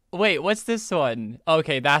 Wait, what's this one?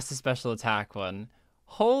 Okay, that's the special attack one.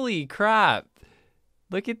 Holy crap.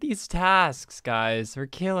 Look at these tasks, guys. We're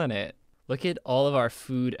killing it. Look at all of our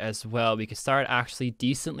food as well. We can start actually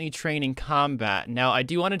decently training combat. Now, I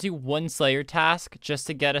do want to do one Slayer task just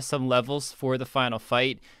to get us some levels for the final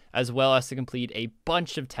fight, as well as to complete a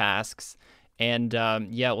bunch of tasks. And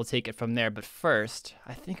yeah, we'll take it from there. But first,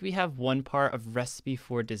 I think we have one part of Recipe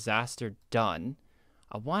for Disaster done.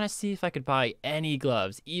 I want to see if I could buy any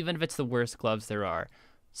gloves, even if it's the worst gloves there are.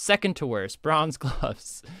 Second to worst, bronze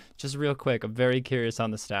gloves. Just real quick, I'm very curious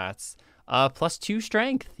on the stats. +2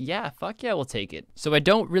 strength. Yeah, fuck yeah, we'll take it. So I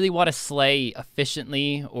don't really want to slay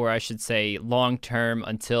efficiently, or I should say long term,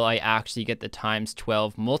 until I actually get the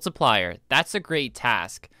 ×12 multiplier. That's a great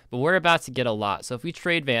task, but we're about to get a lot. So if we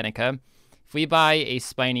trade Vanica, if we buy a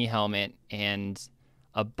spiny helmet and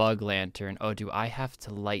a bug lantern, oh, do I have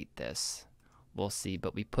to light this? We'll see,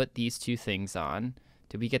 but we put these 2 things on.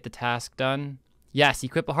 Did we get the task done? Yes,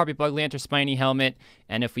 equip a Harpy bug lantern, spiny helmet,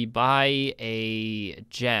 and if we buy a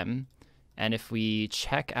gem, and if we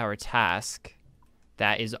check our task,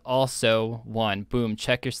 that is also 1. Boom,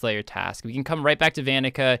 check your Slayer task. We can come right back to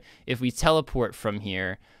Vanica if we teleport from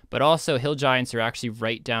here. But also, Hill Giants are actually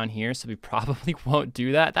right down here, so we probably won't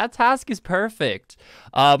do that. That task is perfect.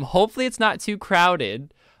 Hopefully it's not too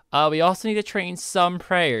crowded. We also need to train some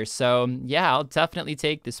prayers, so yeah, I'll definitely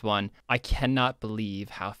take this one. I cannot believe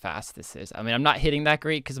how fast this is. I mean, I'm not hitting that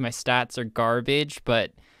great because my stats are garbage,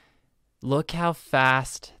 but look how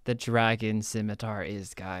fast the Dragon Scimitar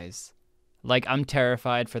is, guys. Like, I'm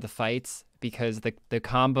terrified for the fights because the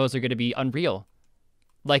combos are going to be unreal.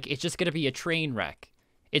 Like, it's just going to be a train wreck.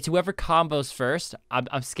 It's whoever combos first,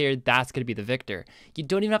 I'm scared that's going to be the victor. You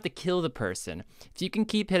don't even have to kill the person. If you can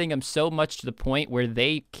keep hitting them so much to the point where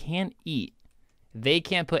they can't eat, they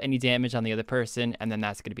can't put any damage on the other person, and then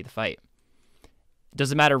that's going to be the fight.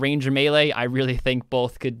 Doesn't matter range or melee, I really think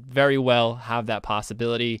both could very well have that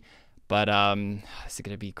possibility. But this is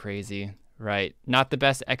going to be crazy, right? Not the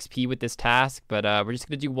best XP with this task, but we're just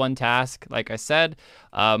going to do one task. Like I said,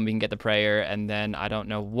 we can get the prayer, and then I don't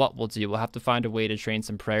know what we'll do. We'll have to find a way to train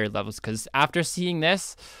some prayer levels, because after seeing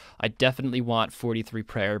this, I definitely want 43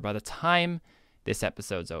 prayer by the time this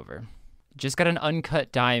episode's over. Just got an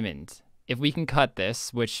uncut diamond. If we can cut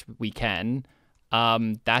this, which we can,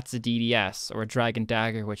 that's a DDS or a Dragon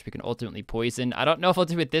Dagger, which we can ultimately poison. I don't know if I'll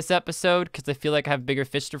do it this episode because I feel like I have bigger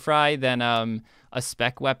fish to fry than a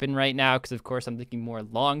spec weapon right now, because of course I'm thinking more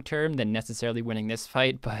long term than necessarily winning this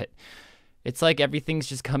fight, but it's like everything's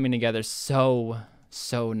just coming together so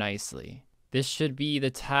nicely. This should be the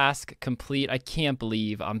task complete. I can't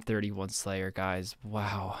believe I'm 31 Slayer, guys.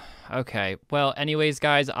 Wow. Okay. Well, anyways,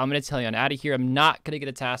 guys, I'm going to tell you I'm out of here. I'm not going to get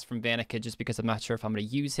a task from Vanica just because I'm not sure if I'm going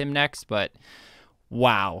to use him next, but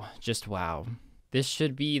wow. Just wow. This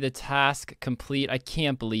should be the task complete. I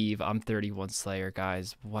can't believe I'm 31 Slayer,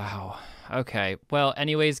 guys. Wow. Okay. Well,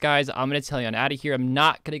 anyways, guys, I'm going to tell you I'm out of here. I'm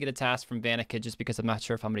not going to get a task from Vanica just because I'm not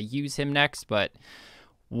sure if I'm going to use him next, but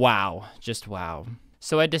wow. Just wow.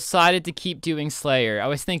 So I decided to keep doing Slayer. I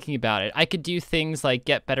was thinking about it. I could do things like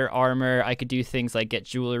get better armor. I could do things like get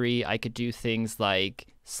jewelry. I could do things like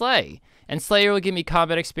slay. And Slayer will give me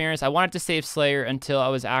combat experience. I wanted to save Slayer until I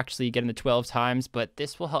was actually getting the 12 times, but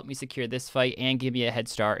this will help me secure this fight and give me a head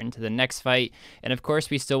start into the next fight. And of course,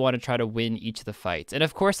 we still want to try to win each of the fights. And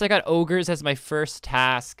of course, I got Ogres as my first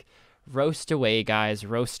task. Roast away, guys.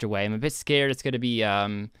 Roast away. I'm a bit scared it's going to be,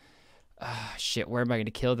 shit, where am I going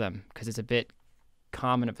to kill them? Because it's a bit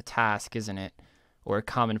common of a task, isn't it? Or a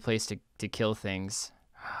common place to kill things.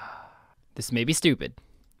 This may be stupid,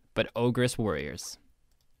 but Ogress Warriors.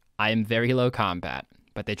 I am very low combat,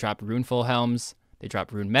 but they drop rune full helms, they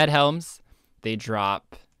drop rune med helms, they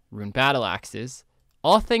drop rune battle axes,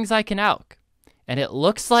 all things I can alch. And it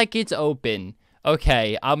looks like it's open.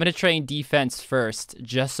 Okay, I'm going to train defense first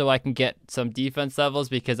just so I can get some defense levels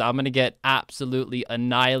because I'm going to get absolutely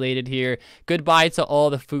annihilated here. Goodbye to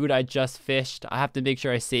all the food I just fished. I have to make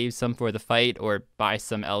sure I save some for the fight or buy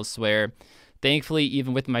some elsewhere. Thankfully,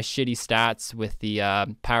 even with my shitty stats with the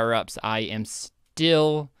power-ups, I am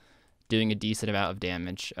still doing a decent amount of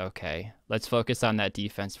damage. Okay, let's focus on that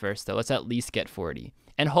defense first, though. Let's at least get 40.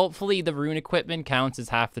 And hopefully the rune equipment counts as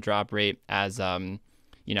half the drop rate as,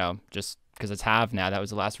 you know, just because it's half now. That was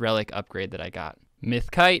the last relic upgrade that I got.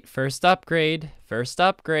 Myth Kite, first upgrade.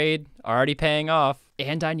 Already paying off.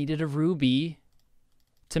 And I needed a ruby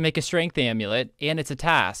to make a strength amulet, and it's a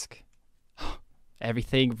task.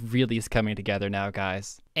 Everything really is coming together now,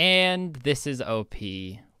 guys. And this is OP.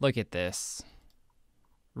 Look at this.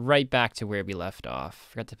 Right back to where we left off.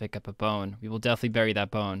 Forgot to pick up a bone. We will definitely bury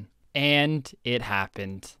that bone. And it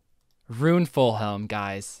happened. Rune full helm,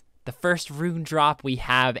 guys. The first rune drop we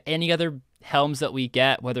have. Any other helms that we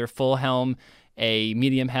get, whether full helm, a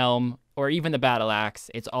medium helm, or even the battle axe,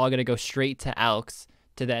 it's all going to go straight to alchs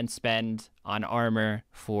to then spend on armor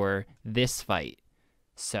for this fight.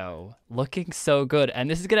 So, looking so good. And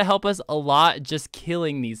this is going to help us a lot just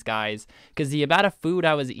killing these guys because the amount of food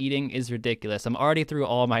I was eating is ridiculous. I'm already through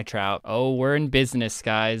all my trout. Oh, we're in business,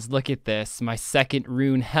 guys. Look at this. My second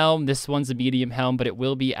rune helm. This one's a medium helm, but it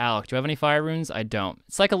will be alch. Do I have any fire runes? I don't.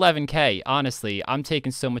 It's like 11k, honestly. I'm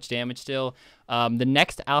taking so much damage still. The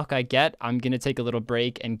next alch I get, I'm going to take a little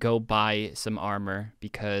break and go buy some armor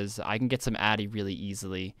because I can get some addy really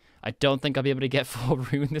easily. I don't think I'll be able to get full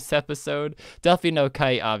rune this episode. Definitely no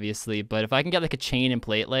kite, obviously, but if I can get like a chain and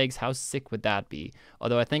plate legs, how sick would that be?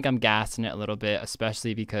 Although I think I'm gassing it a little bit,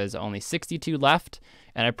 especially because only 62 left,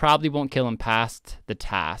 and I probably won't kill him past the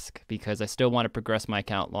task because I still want to progress my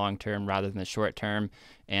account long term rather than the short term,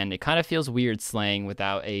 and it kind of feels weird slaying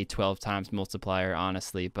without a 12 times multiplier,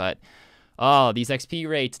 honestly, but oh, these XP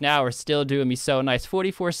rates now are still doing me so nice.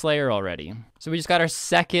 44 Slayer already. So we just got our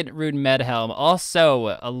second Rune Med Helm.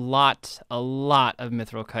 Also, a lot of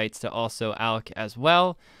Mithril Kites to also alch as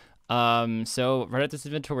well. So right at this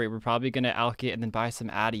inventory, we're probably going to alch it and then buy some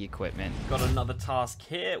addy equipment. Got another task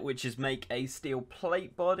here, which is make a steel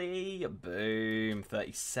plate body. Boom.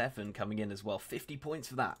 37 coming in as well. 50 points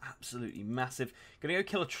for that. Absolutely massive. Gonna go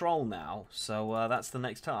kill a troll now. So that's the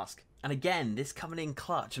next task. And again, this coming in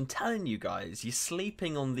clutch. I'm telling you guys, you're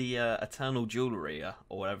sleeping on the Eternal Jewelry,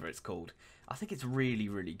 or whatever it's called. I think it's really,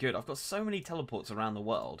 really good. I've got so many teleports around the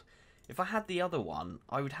world. If I had the other one,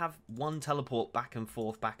 I would have one teleport back and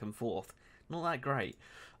forth, back and forth. Not that great.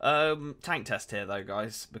 Tank test here, though,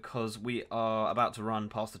 guys, because we are about to run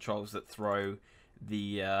past the trolls that throw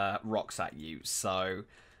the rocks at you. So,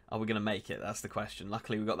 are we going to make it? That's the question.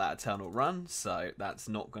 Luckily, we got that Eternal Run, so that's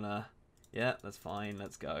not going to... Yeah, that's fine.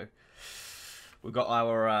 Let's go. We've got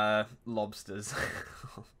our lobsters.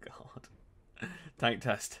 Oh, God. Tank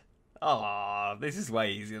test. Oh, this is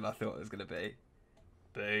way easier than I thought it was going to be.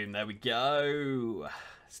 Boom, there we go.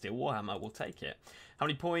 Steel Warhammer, we'll take it. How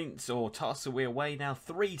many points or tasks are we away now?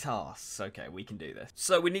 3 tasks. Okay, we can do this.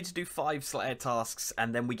 So we need to do 5 Slayer tasks,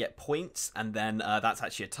 and then we get points, and then that's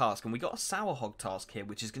actually a task. And we got a Sour Hog task here,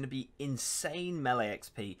 which is going to be insane melee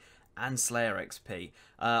XP and Slayer XP.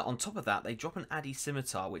 On top of that, they drop an Addy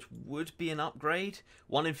Scimitar, which would be an upgrade.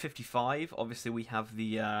 1 in 55. Obviously, we have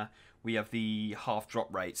the half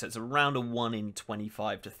drop rate, so it's around a 1 in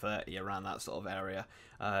 25 to 30, around that sort of area.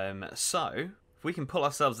 So if we can pull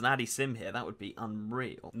ourselves an Addy Sim here, that would be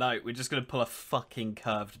unreal. No, we're just going to pull a fucking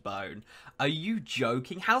curved bone. Are you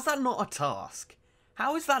joking? How's that not a task?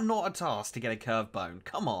 How is that not a task to get a curved bone?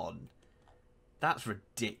 Come on. That's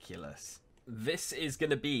ridiculous. This is going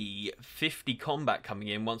to be 50 combat coming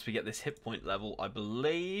in once we get this hit point level, I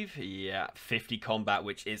believe. Yeah, 50 combat,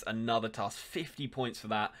 which is another task. 50 points for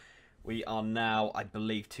that. We are now, I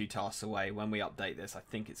believe, 2 tasks away. When we update this, I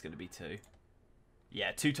think it's going to be 2.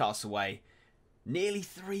 Yeah, 2 tasks away. Nearly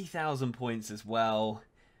 3,000 points as well.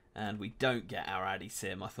 And we don't get our Addy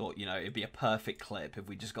Sim. I thought, you know, it'd be a perfect clip if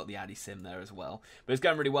we just got the Addy Sim there as well. But it's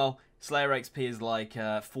going really well. Slayer XP is like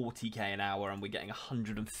 40k an hour, and we're getting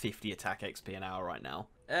 150 attack XP an hour right now.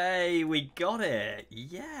 Hey, we got it!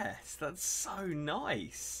 Yes, that's so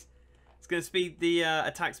nice. It's going to speed the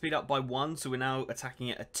attack speed up by 1, so we're now attacking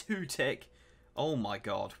it a 2 tick. Oh my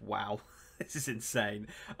god, wow. This is insane.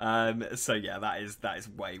 So yeah, that is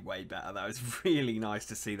way, way better. That was really nice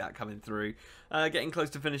to see that coming through. Getting close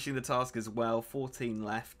to finishing the task as well. 14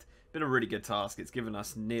 left. Been a really good task. It's given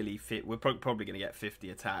us nearly fit. We're probably going to get 50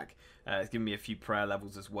 attack. It's given me a few prayer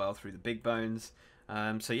levels as well through the big bones.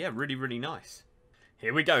 So yeah, really, really nice.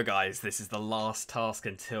 Here we go, guys. This is the last task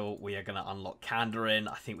until we are going to unlock Kandarin.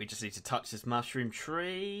 I think we just need to touch this mushroom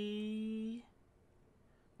tree.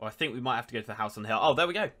 Or I think we might have to go to the house on the hill. Oh, there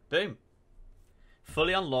we go. Boom.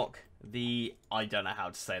 Fully unlock the... I don't know how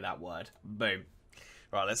to say that word. Boom.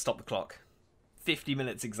 Right, let's stop the clock. 50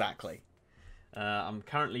 minutes exactly. I'm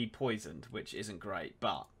currently poisoned, which isn't great,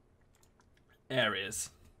 but... areas.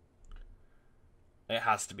 It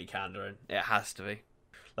has to be Kandarin. It has to be.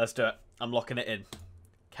 Let's do it. I'm locking it in.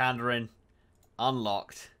 Kandarin.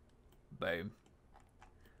 Unlocked. Boom.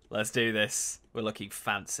 Let's do this. We're looking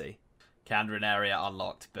fancy. Kandarin area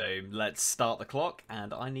unlocked. Boom. Let's start the clock,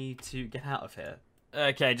 and I need to get out of here.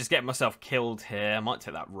 Okay, just getting myself killed here. I might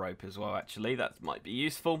take that rope as well, actually. That might be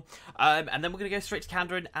useful. And then we're going to go straight to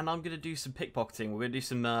Kandarin, and I'm going to do some pickpocketing. We're going to do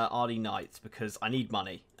some RD Knights, because I need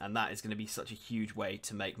money, and that is going to be such a huge way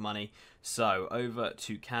to make money. So, over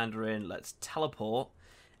to Kandarin. Let's teleport,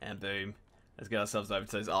 and boom. Let's get ourselves over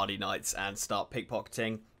to those RD Knights and start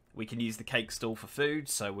pickpocketing. We can use the cake stall for food,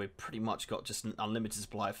 so we've pretty much got just an unlimited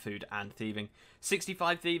supply of food and thieving.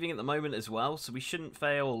 65 thieving at the moment as well, so we shouldn't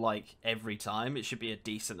fail, like, every time. It should be a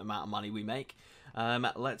decent amount of money we make.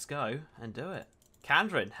 Let's go and do it.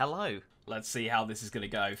 Kandarin, hello. Let's see how this is going to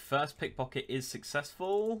go. First pickpocket is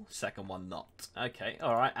successful, second one not. Okay,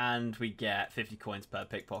 alright, and we get 50 coins per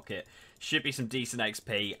pickpocket. Should be some decent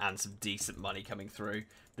XP and some decent money coming through.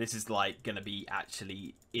 This is, like, going to be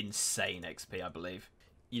actually insane XP, I believe.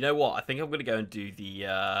 You know what? I think I'm going to go and do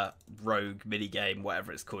the rogue minigame,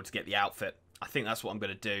 whatever it's called, to get the outfit. I think that's what I'm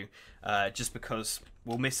going to do, just because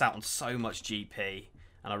we'll miss out on so much GP,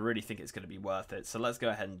 and I really think it's going to be worth it. So let's go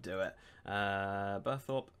ahead and do it.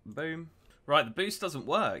 Berthorpe, boom. Right, the boost doesn't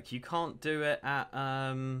work. You can't do it at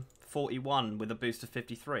 41 with a boost of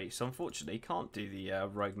 53, so unfortunately can't do the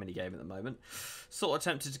rogue minigame at the moment. Sort of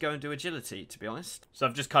tempted to go and do agility, to be honest. So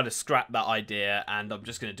I've just kind of scrapped that idea, and I'm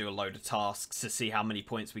just going to do a load of tasks to see how many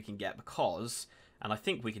points we can get, because, and I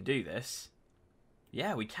think we can do this.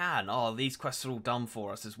 Yeah, we can. Oh, these quests are all done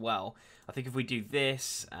for us as well. I think if we do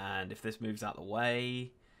this, and if this moves out of the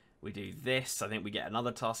way, we do this, I think we get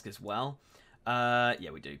another task as well.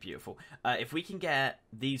 Yeah, we do. Beautiful. If we can get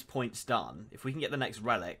these points done, if we can get the next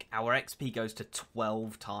relic, our XP goes to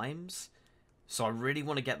 12 times. So I really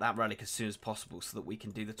want to get that relic as soon as possible so that we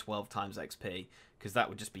can do the 12 times XP, because that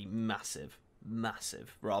would just be massive,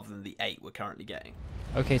 massive, rather than the 8 we're currently getting.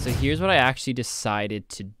 Okay, so here's what I actually decided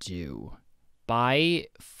to do. Buy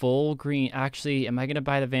full green... Actually, am I going to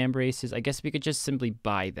buy the Van Braces? I guess we could just simply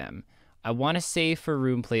buy them. I want to save for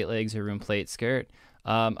Rune Plate Legs or Rune Plate Skirt.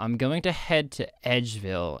 I'm going to head to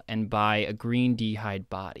Edgeville and buy a green D'hide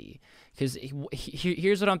body. Because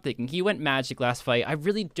here's what I'm thinking. He went magic last fight. I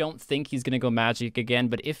really don't think he's going to go magic again.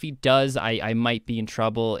 But if he does, I might be in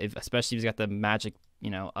trouble. Especially if he's got the magic,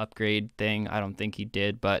 upgrade thing. I don't think he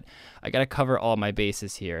did. But I got to cover all my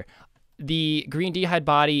bases here. The green D'hide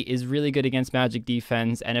body is really good against magic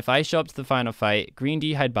defense. And if I show up to the final fight, green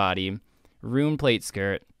D'hide body, Rune Plate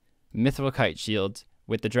Skirt, Mithril Kite Shield,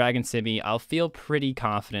 with the Dragon Simi, I'll feel pretty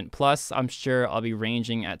confident. Plus, I'm sure I'll be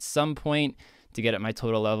ranging at some point to get at my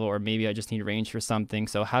total level, or maybe I just need range for something.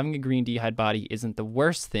 So having a green D'hide body isn't the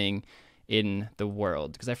worst thing in the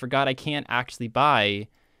world. Because I forgot I can't actually buy,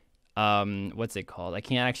 what's it called? I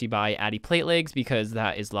can't actually buy Addy Plate Legs because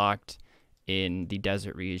that is locked in the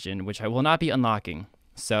desert region, which I will not be unlocking.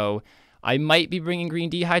 So I might be bringing green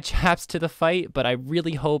D'hide chaps to the fight, but I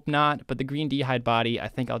really hope not. But the green D'hide body, I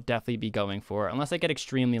think I'll definitely be going for. Unless I get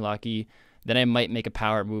extremely lucky, then I might make a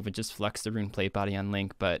power move and just flex the rune plate body on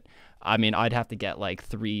Link. But, I mean, I'd have to get like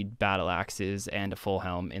 3 battle axes and a full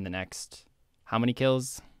helm in the next... How many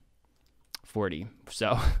kills? 40.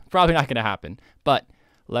 So, probably not going to happen. But,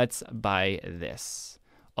 let's buy this.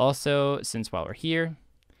 Also, since while we're here...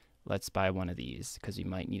 Let's buy one of these, because we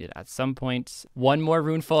might need it at some point. One more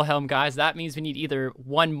Rune Full Helm, guys. That means we need either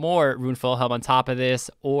one more Rune Full Helm on top of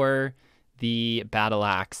this, or the Battle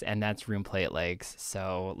Axe, and that's Rune Plate Legs.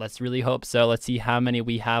 So let's really hope so. Let's see how many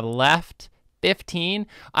we have left. 15.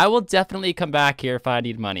 I will definitely come back here if I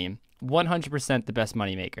need money. 100% the best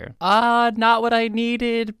money maker. Not what I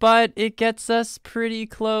needed, but it gets us pretty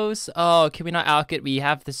close. Oh, can we not outget? We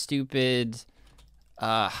have the stupid...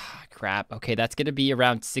 crap. Okay, that's gonna be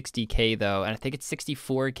around 60k though, and I think it's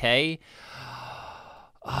 64k.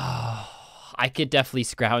 Oh, I could definitely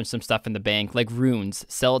scrounge some stuff in the bank, like runes,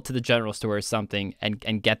 sell it to the general store or something,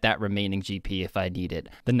 and get that remaining GP if I need it.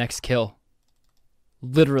 The next kill,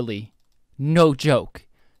 literally, no joke,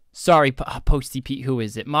 Sorry, Posty Pete, who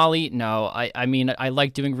is it? Molly? No, I mean, I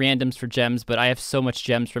like doing randoms for gems, but I have so much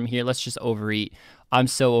gems from here. Let's just overeat. I'm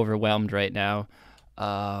so overwhelmed right now.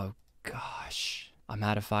 Oh, gosh. I'm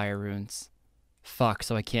out of fire runes. Fuck,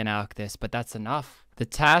 so I can't alch this, but that's enough. The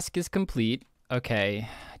task is complete. Okay,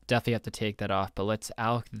 definitely have to take that off, but let's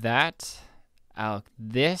alch that. Alch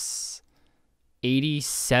this.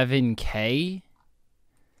 87k?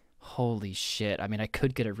 Holy shit. I mean, I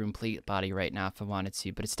could get a rune plate body right now if I wanted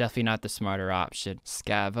to, but it's definitely not the smarter option.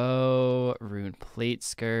 Scavo, rune plate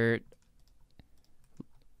skirt.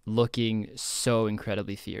 Looking so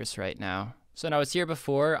incredibly fierce right now. So now I was here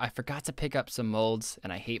before. I forgot to pick up some molds,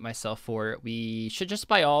 and I hate myself for it. We should just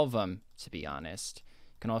buy all of them, to be honest.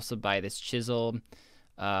 You can also buy this chisel.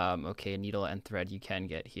 Okay, needle and thread you can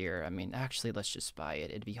get here. I mean, actually, let's just buy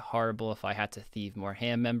it. It'd be horrible if I had to thieve more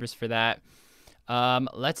ham members for that.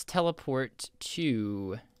 Let's teleport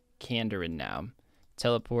to Kandarin now.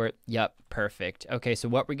 Teleport. Yep, perfect. Okay, so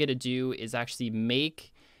what we're going to do is actually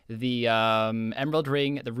make the emerald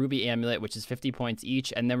ring, the ruby amulet, which is 50 points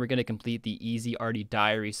each, and then we're going to complete the easy arty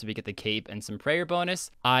diary so we get the cape and some prayer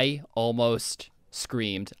bonus. I almost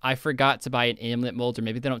screamed. I forgot to buy an amulet mold, or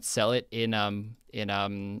maybe they don't sell it in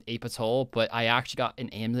Apat's Hole, but I actually got an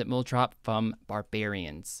amulet mold drop from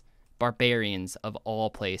barbarians of all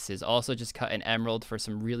places. Also just cut an emerald for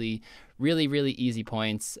some really easy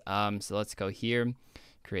points. So let's go here,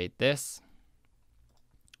 create this.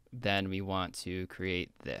 Then we want to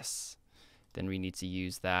create this. Then we need to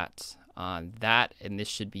use that on that, and this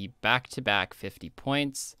should be back-to-back 50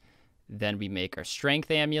 points. Then we make our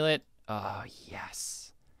strength amulet. Oh,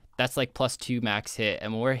 yes. That's like +2 max hit,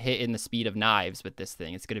 and when we're hitting the speed of knives with this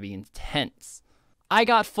thing, it's going to be intense. I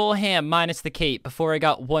got full ham minus the cape before I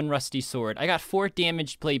got 1 rusty sword. I got 4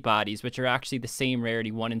 damaged plate bodies, which are actually the same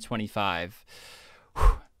rarity, 1 in 25.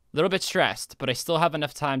 Whew. A little bit stressed, but I still have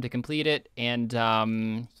enough time to complete it. And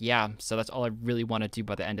yeah, so that's all I really want to do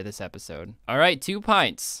by the end of this episode. All right, 2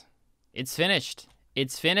 pints. It's finished.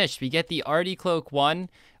 It's finished. We get the Arty Cloak 1.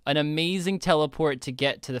 An amazing teleport to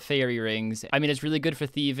get to the fairy rings. I mean, it's really good for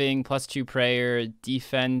thieving, +2 prayer.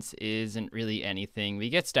 Defense isn't really anything. We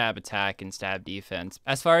get stab attack and stab defense.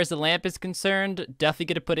 As far as the lamp is concerned,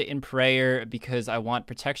 definitely gonna put it in prayer because I want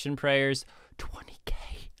protection prayers. 20k.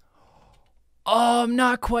 Oh, I'm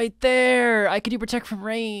not quite there. I could do protect from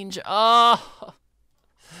range. Oh,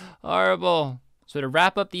 horrible. So to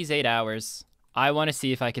wrap up these 8 hours, I want to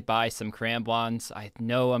see if I could buy some cram wands. I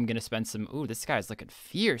know I'm going to spend some... Ooh, this guy's looking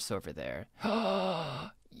fierce over there.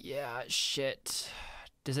 Yeah, shit.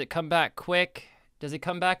 Does it come back quick? Does it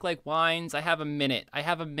come back like wines? I have a minute. I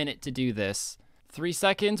have a minute to do this. 3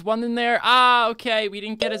 seconds, 1 in there. Ah, okay. We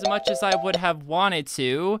didn't get as much as I would have wanted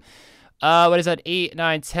to. What is that? 8,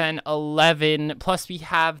 9, 10, 11. Plus we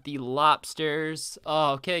have the lobsters.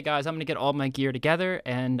 Oh, okay, guys. I'm going to get all my gear together,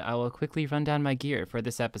 and I will quickly run down my gear for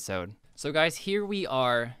this episode. So guys, here we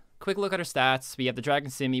are. Quick look at our stats. We have the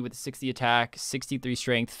Dragon Simi with 60 attack, 63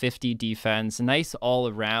 strength, 50 defense. Nice all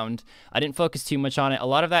around. I didn't focus too much on it. A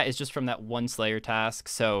lot of that is just from that 1 Slayer task.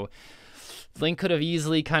 So Link could have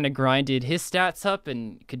easily kind of grinded his stats up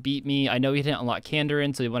and could beat me. I know he didn't unlock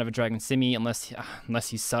Kandarin, so he won't have a Dragon Simi unless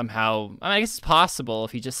he somehow... I mean, I guess it's possible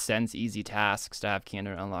if he just sends easy tasks to have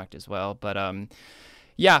Kandarin unlocked as well. But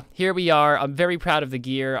yeah, here we are. I'm very proud of the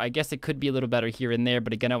gear. I guess it could be a little better here and there,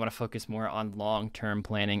 but again, I want to focus more on long-term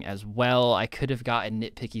planning as well. I could have gotten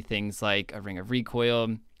nitpicky things like a Ring of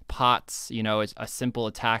Recoil, pots, you know, a simple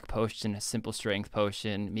attack potion, a simple strength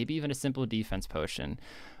potion, maybe even a simple defense potion.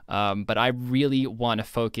 But I really want to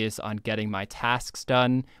focus on getting my tasks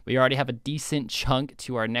done. We already have a decent chunk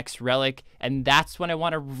to our next relic, and that's when I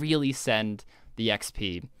want to really send the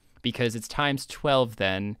XP, because it's times 12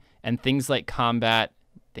 then, and things like combat,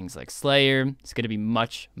 things like Slayer, it's going to be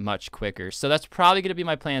much quicker. So that's probably going to be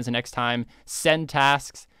my plans the next time. Send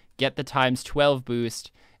tasks, get the times 12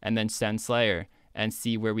 boost, and then send Slayer and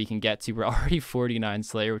see where we can get to. We're already 49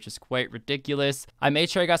 Slayer, which is quite ridiculous. I made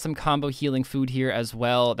sure I got some combo healing food here as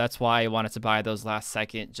well. That's why I wanted to buy those last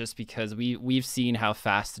second, just because we've seen how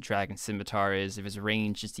fast the Dragon Scimitar is. If his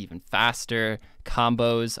range is even faster,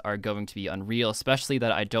 combos are going to be unreal, especially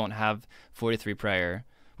that I don't have 43 prayer,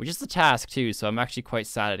 which is the task too, so I'm actually quite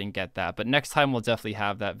sad I didn't get that. But next time we'll definitely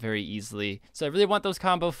have that very easily. So I really want those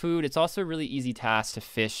combo food. It's also a really easy task to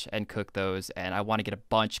fish and cook those, and I want to get a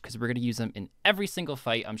bunch because we're going to use them in every single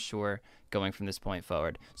fight, I'm sure, going from this point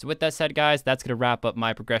forward. So with that said, guys, that's going to wrap up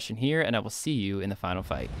my progression here, and I will see you in the final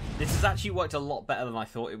fight. This has actually worked a lot better than I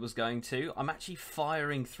thought it was going to. I'm actually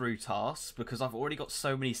firing through tasks because I've already got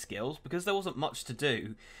so many skills. Because there wasn't much to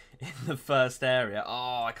do, in the first area.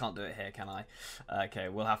 Oh, I can't do it here, can I? Okay,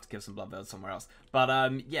 we'll have to give some blood build somewhere else.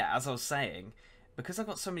 But yeah, as I was saying, because I've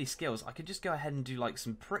got so many skills, I could just go ahead and do like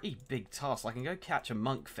some pretty big tasks. I can go catch a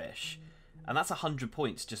monkfish, and that's 100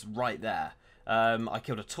 points just right there. I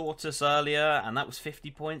killed a tortoise earlier, and that was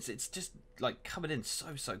 50 points. It's just like coming in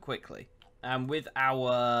so quickly. And with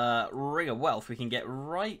our Ring of Wealth, we can get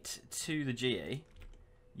right to the GE,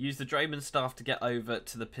 use the Drayman Staff to get over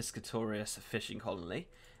to the Piscatorius fishing colony,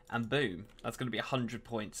 and boom, that's going to be 100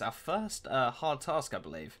 points. Our first hard task, I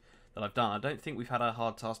believe, that I've done. I don't think we've had a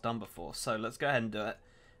hard task done before, so let's go ahead and do it.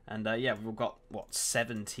 And yeah, we've got, what,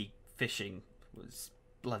 70 fishing. It was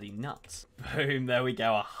bloody nuts. Boom, there we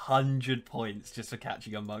go, 100 points just for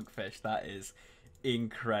catching a monkfish. That is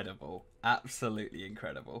incredible. Absolutely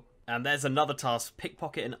incredible. And there's another task,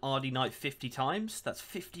 pickpocket an RD Knight 50 times. That's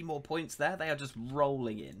 50 more points there. They are just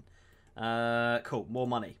rolling in. Cool, more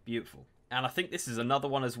money. Beautiful. And I think this is another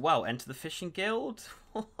one as well. Enter the Fishing Guild.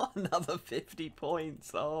 Another 50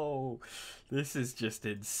 points. Oh, this is just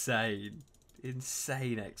insane.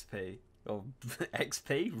 Insane XP. Or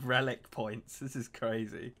XP? Relic points. This is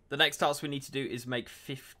crazy. The next task we need to do is make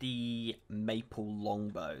 50 maple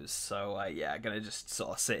longbows. So yeah, I'm going to just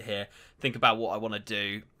sort of sit here, think about what I want to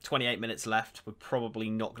do. 28 minutes left. We're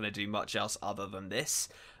probably not going to do much else other than this.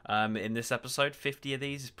 In this episode, 50 of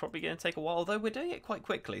these is probably going to take a while, although we're doing it quite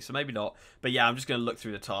quickly, so maybe not. But yeah, I'm just going to look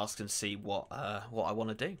through the tasks and see what I want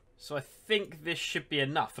to do. So I think this should be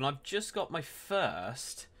enough, and I've just got my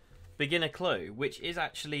first beginner clue, which is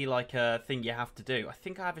actually like a thing you have to do. I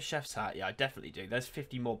think I have a chef's hat. Yeah, I definitely do. There's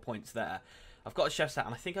 50 more points there. I've got a chef's hat,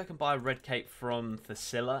 and I think I can buy a red cape from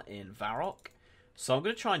Thesilla in Varrock. So I'm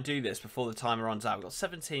going to try and do this before the timer runs out. We've got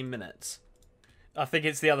 17 minutes. I think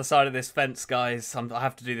it's the other side of this fence, guys. I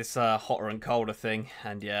have to do this hotter and colder thing.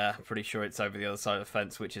 And yeah, pretty sure it's over the other side of the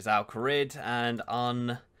fence, which is Al-Kharid and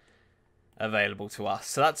unavailable to us.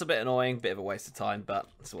 So that's a bit annoying, bit of a waste of time, but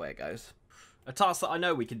that's the way it goes. A task that I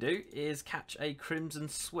know we can do is catch a Crimson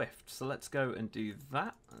Swift. So let's go and do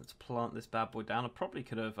that. Let's plant this bad boy down. I probably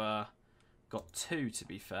could have got 2, to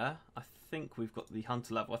be fair. I think we've got the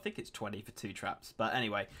hunter level. I think it's 20 for 2 traps. But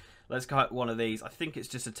anyway, let's go at one of these. I think it's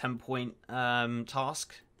just a 10-point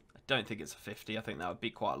task. I don't think it's a 50. I think that would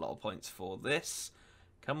be quite a lot of points for this.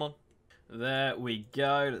 Come on. There we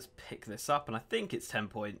go. Let's pick this up. And I think it's 10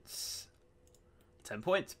 points. 10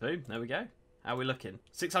 points. Boom. There we go. How are we looking?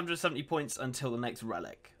 670 points until the next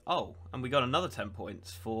relic. Oh, and we got another 10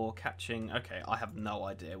 points for catching... Okay, I have no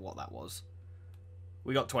idea what that was.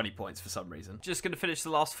 We got 20 points for some reason. Just going to finish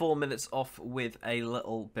the last 4 minutes off with a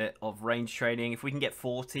little bit of range training. If we can get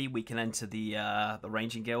 40, we can enter the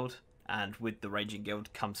Ranging Guild. And with the Ranging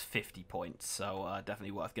Guild comes 50 points. So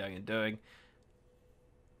definitely worth going and doing.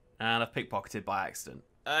 And I've pickpocketed by accident.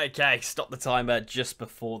 Okay, stop the timer just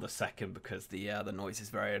before the second because the noise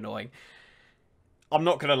is very annoying. I'm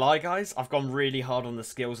not going to lie, guys. I've gone really hard on the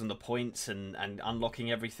skills and the points and unlocking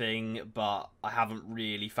everything, but I haven't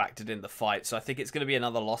really factored in the fight. So I think it's going to be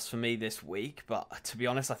another loss for me this week. But to be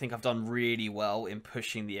honest, I think I've done really well in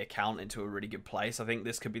pushing the account into a really good place. I think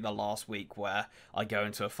this could be the last week where I go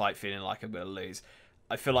into a fight feeling like I'm going to lose.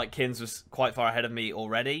 I feel like Kins was quite far ahead of me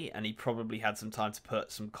already, and he probably had some time to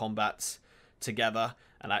put some combats together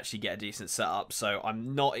and actually get a decent setup. So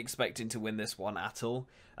I'm not expecting to win this one at all.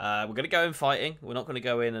 We're going to go in fighting. We're not going to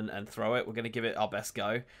go in and throw it. We're going to give it our best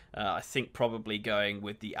go. I think probably going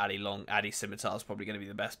with the Addy Scimitar is probably going to be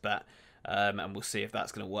the best bet. And we'll see if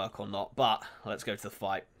that's going to work or not. But let's go to the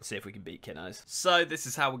fight, see if we can beat Kinnos. So this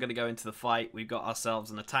is how we're going to go into the fight. We've got ourselves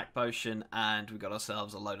an attack potion and we've got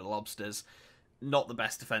ourselves a load of lobsters. Not the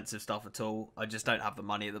best defensive stuff at all. I just don't have the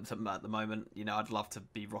money at the moment. You know, I'd love to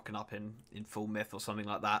be rocking up in full myth or something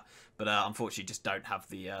like that, but unfortunately just don't have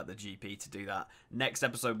the GP to do that. Next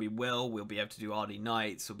episode we'll be able to do RD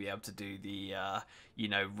Knights. We'll be able to do the you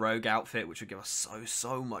know, rogue outfit, which will give us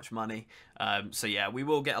so much money. So yeah, we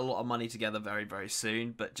will get a lot of money together very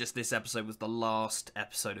soon. But just this episode was the last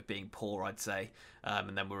episode of being poor, I'd say,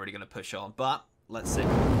 and then we're really going to push on. But let's see.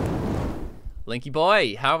 Linky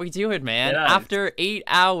boy, how are we doing, man? Yeah, After 8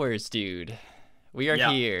 hours, dude, we are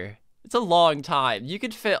here. It's a long time. You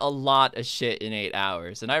could fit a lot of shit in 8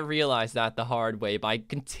 hours, and I realized that the hard way by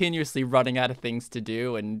continuously running out of things to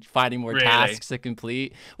do and finding more tasks to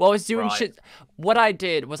complete. While I was doing shit, what I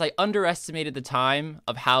did was I underestimated the time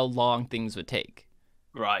of how long things would take.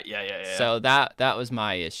 Right, yeah. So that was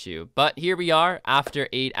my issue. But here we are after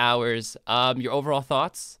 8 hours. Your overall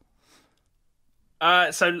thoughts?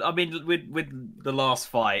 So I mean, with the last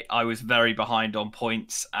fight, I was very behind on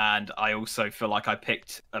points, and I also feel like I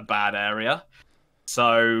picked a bad area.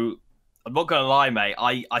 So I'm not gonna lie, mate.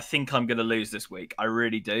 I think I'm gonna lose this week. I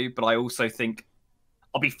really do. But I also think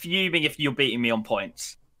I'll be fuming if you're beating me on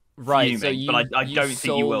points. Right. Fuming, So you, but I you don't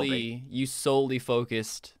think you will be. You solely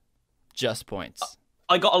focused just points.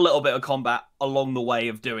 I got a little bit of combat along the way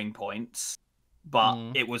of doing points, but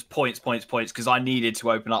it was points, because I needed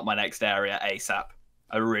to open up my next area ASAP.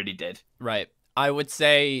 I really did. Right. I would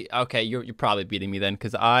say, okay, you're probably beating me then,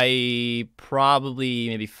 because I probably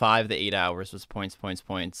maybe 5 to 8 hours was points.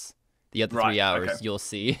 The other 3 hours, okay. You'll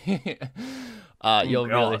see. You'll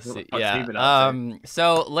really see. Yeah.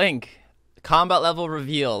 So Link, combat level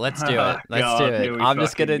reveal. Let's do it. Let's do it. I'm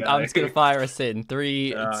just gonna fire us in.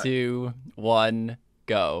 3, 2, 1,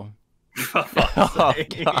 go. Oh,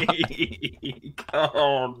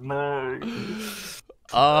 oh no.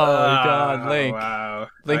 Oh God, Link. Wow.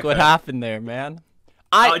 Link, what happened there, man?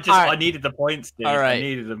 I needed the points, dude. All right. I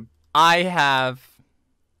needed them. I have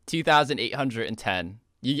 2,810.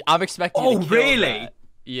 I'm expecting you to kill really? that.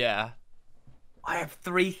 Yeah. I have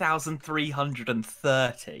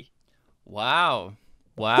 3,330. Wow.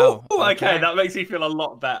 Ooh, okay, that makes me feel a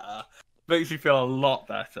lot better.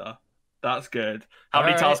 That's good. How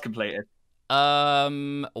many tasks completed?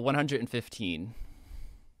 115.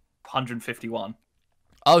 151.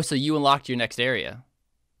 Oh, so you unlocked your next area.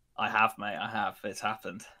 I have, mate. I have. It's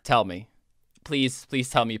happened. Tell me. Please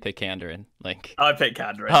tell me you pick Kandarin, Link. I picked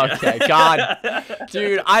Kandarin. Okay, God.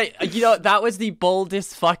 Dude, that was the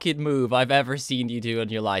boldest fucking move I've ever seen you do in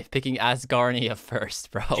your life, picking Asgarnia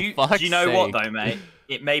first, bro. Do you know what, though, mate?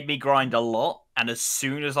 It made me grind a lot, and as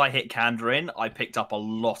soon as I hit Kandarin, I picked up a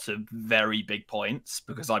lot of very big points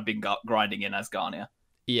because I've been grinding in Asgarnia.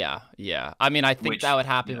 Yeah. I mean, I think that would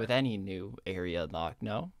happen with any new area unlock,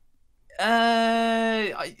 no?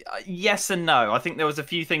 Yes and no. I think there was a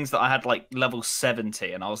few things that I had like level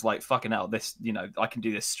 70, and I was like, "Fucking hell, this! I can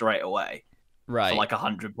do this straight away, right? For like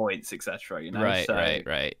 100 points, etc."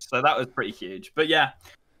 Right. So that was pretty huge. But yeah,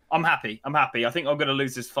 I'm happy. I think I'm gonna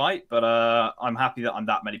lose this fight, but I'm happy that I'm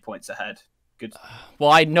that many points ahead. Good.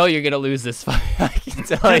 Well, I know you're gonna lose this fight. I can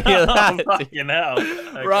tell you that. Fucking hell.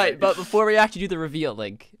 Okay. Right, but before we actually do the reveal,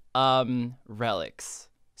 Link, relics.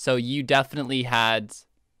 So you definitely had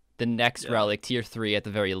the next relic, tier 3 at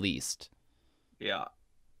the very least. Yeah.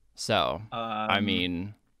 So, I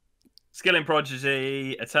mean... Skilling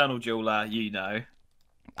Prodigy, Eternal Jeweler, Did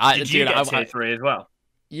you get tier 3 as well?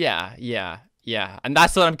 Yeah. And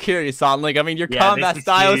that's what I'm curious on. Like, I mean, your combat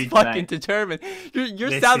style is fucking determined.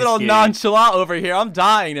 You're sounding all nonchalant over here. I'm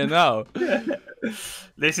dying to know.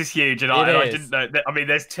 This is huge, and I didn't know. I mean,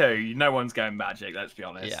 there's 2. No one's going magic, let's be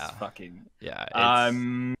honest. Yeah. Fucking... Yeah,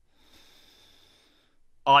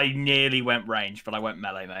 I nearly went range, but I went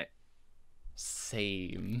melee, mate.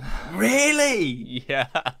 Same. Really? Yeah.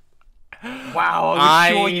 Wow,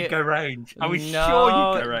 I was sure you'd go range.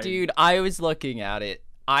 Dude, I was looking at it.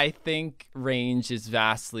 I think range is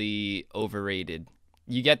vastly overrated.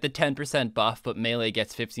 You get the 10% buff, but melee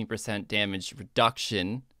gets 15% damage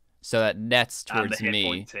reduction, so that nets towards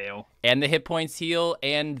me. And the hit points heal,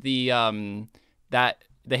 and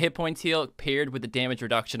the hit points heal paired with the damage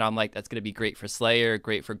reduction, I'm like, that's going to be great for Slayer,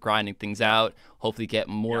 great for grinding things out, hopefully get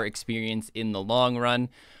more experience in the long run.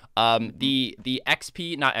 The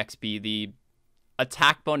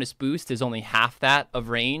attack bonus boost is only half that of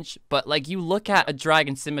range, but like you look at a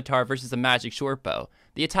Dragon Scimitar versus a Magic Shortbow,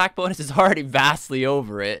 the attack bonus is already vastly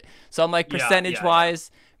over it. So I'm like,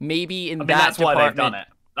 percentage-wise, maybe in that that's department... why they've done it.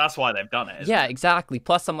 That's why they've done it. Yeah, exactly.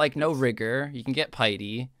 Plus, I'm like, no rigor. You can get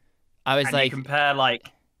Piety. I was like, you compare like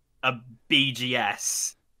a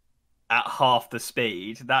BGS at half the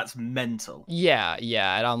speed. That's mental. Yeah,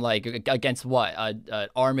 and I'm like, against what, an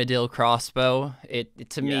Armadillo crossbow?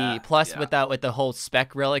 To me, plus with the whole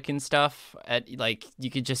spec relic and stuff, like you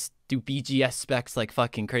could just do BGS specs like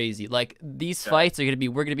fucking crazy. Like these fights we're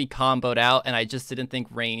gonna be comboed out, and I just didn't think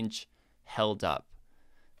range held up.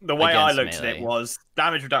 The way I looked at it was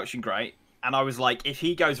damage reduction great. And I was like, if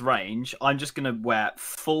he goes range, I'm just going to wear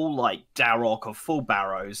full, like, Darok or full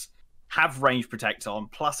Barrows, have range protect on,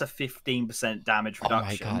 plus a 15% damage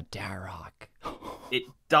reduction. Oh my god, Darok. It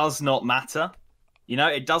does not matter.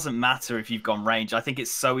 It doesn't matter if you've gone range. I think it's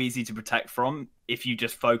so easy to protect from if you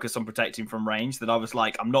just focus on protecting from range that I was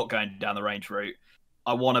like, I'm not going down the range route.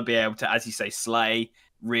 I want to be able to, as you say, slay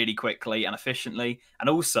really quickly and efficiently. And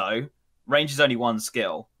also, range is only 1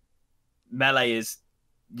 skill. Melee is...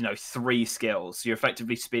 3 skills. You're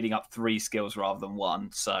effectively speeding up 3 skills rather than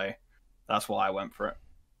 1. So that's why I went for it.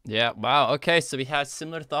 Yeah. Wow. Okay. So we had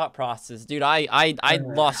similar thought process, dude. I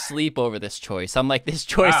lost sleep over this choice. I'm like, this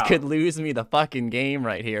choice Wow. could lose me the fucking game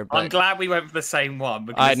right here. But I'm glad we went for the same one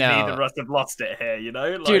because I know. neither of us have lost it here. You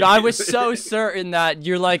know, like... Dude, I was so certain that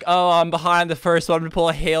you're like, oh, I'm behind the first one to pull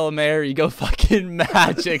a Hail Mary, go fucking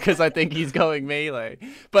magic because I think he's going melee.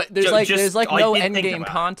 But there's no end game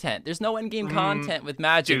content. There's no end game content with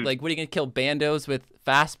magic. Dude. Like, what are you gonna kill bandos with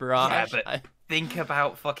fast barrage? Yeah, but think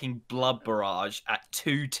about fucking blood barrage at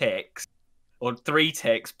 2 ticks or 3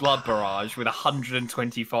 ticks. Blood barrage with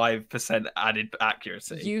 125% added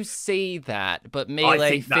accuracy. You say that, but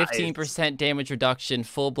melee 15% damage reduction,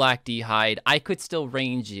 full black d'hide. I could still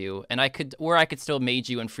range you, and I could still mage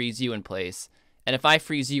you and freeze you in place. And if I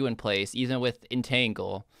freeze you in place, even with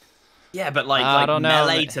entangle. Yeah, but like I don't know.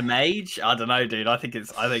 melee to mage, I don't know, dude. I think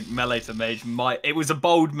melee to mage might. It was a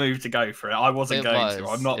bold move to go for it. I wasn't going to.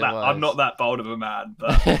 I'm not that bold of a man.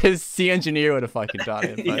 But C engineer would have fucking done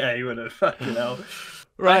it. But... yeah, he would have. Fucking hell.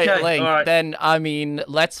 Right, okay, Link. right. Then I mean,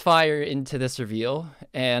 let's fire into this reveal,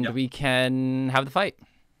 and we can have the fight.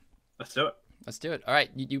 Let's do it. Let's do it. All right,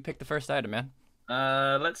 you pick the first item, man.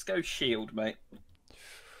 Let's go shield, mate.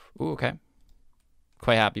 Ooh, okay.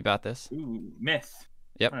 Quite happy about this. Ooh, myth.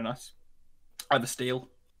 Yep. Very nice. I have a steel.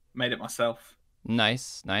 Made it myself.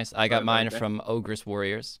 Nice, nice. I got mine from Ogress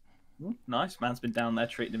Warriors. Nice. Man's been down there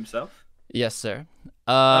treating himself. Yes, sir.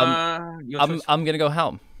 I'm gonna go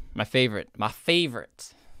Helm. My favorite.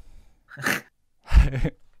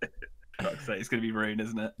 It's gonna be Rune,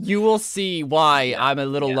 isn't it? You will see why I'm a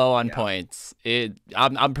little low on points.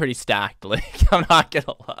 I'm pretty stacked, like I'm not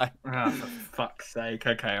gonna lie. Oh, for fuck's sake.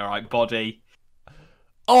 Okay, alright, body.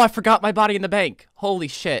 Oh, I forgot my body in the bank. Holy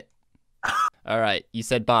shit. Alright, you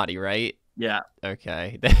said body, right? Yeah.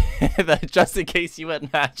 Okay. Just in case you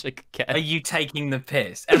went magic again. Are you taking the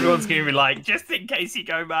piss? Everyone's gonna be like, just in case you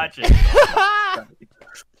go magic.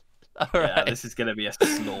 Yeah, this is gonna be a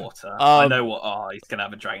slaughter. I know what. Oh, he's gonna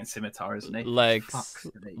have a dragon scimitar, isn't he? Legs.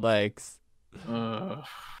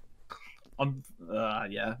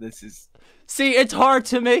 Yeah, this is. See, it's hard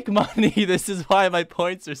to make money. This is why my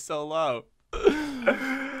points are so low.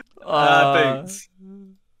 Boots.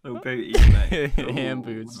 Little booties, mate. Hand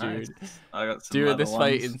boots, nice. dude. I got some Dude, this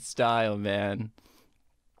fight in style, man.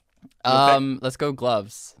 Let's go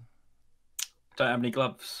gloves. Don't have any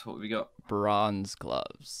gloves. What have we got? Bronze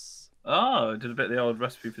gloves. Oh, did a bit of the old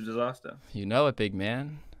recipe for disaster. You know it, big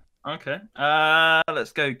man. Okay.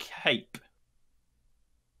 Let's go cape.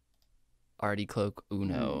 Artie cloak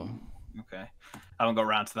Uno. Okay. I haven't got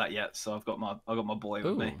around to that yet, so I've got my boy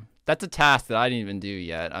with me. That's a task that I didn't even do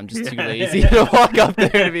yet. I'm just too lazy to walk up there,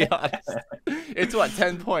 to be honest. It's what,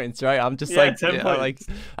 10 points, right? I'm just 10 points.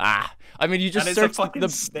 I mean, you just search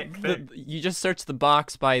you just search the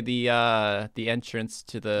box by the entrance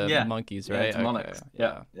to the monkeys, right? Okay.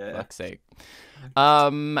 Yeah. Fuck's sake.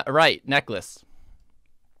 Right, necklace.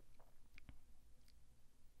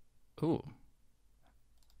 Ooh.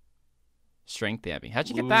 Strength Abby. How'd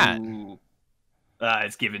you get that?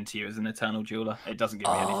 It's given to you as an eternal jeweler. It doesn't give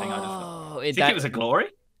me anything. I just think it was a glory.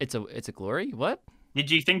 It's a glory. What?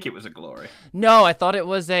 Did you think it was a glory? No, I thought it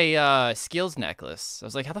was a skills necklace. I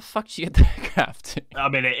was like, how the fuck did you get that crafted? I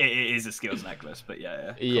mean, it is a skills necklace, but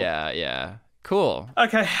yeah. Cool. Yeah. Cool.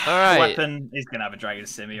 Okay. All right. Weapon is gonna have a dragon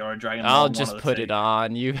simi or a dragon. I'll just put it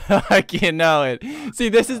on. You fucking know it. See,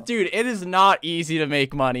 this is, dude. It is not easy to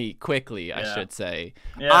make money quickly. I should say.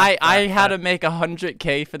 Yeah, I had to make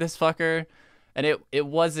 100K for this fucker, and it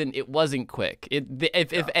wasn't quick.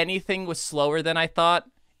 If anything was slower than I thought,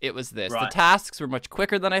 it was this. Right. The tasks were much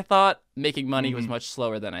quicker than I thought. Making money was much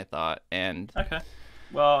slower than I thought. And okay.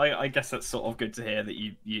 Well, I guess that's sort of good to hear that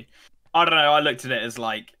you. I don't know. I looked at it as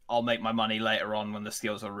like I'll make my money later on when the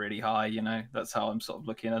skills are really high. You know, that's how I'm sort of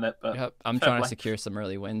looking at it. But yep, I'm trying to secure some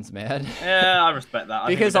early wins, man. Yeah, I respect that.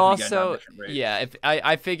 Because also, if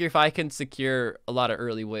I figure if I can secure a lot of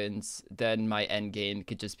early wins, then my end game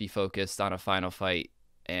could just be focused on a final fight,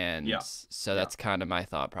 and so that's kind of my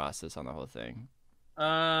thought process on the whole thing.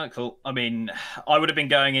 Cool. I mean, I would have been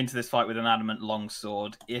going into this fight with an adamant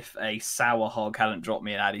longsword if a sour hog hadn't dropped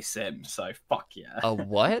me an Addy Sim. So fuck yeah. A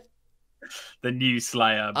what? The new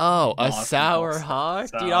Slayer. Oh, a sour hog?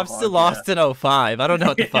 Dude, I'm still lost in 05. I don't know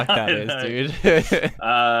what the fuck that is, dude.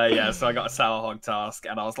 Yeah, so I got a sour hog task,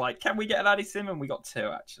 and I was like, can we get an Addy Sim? And we got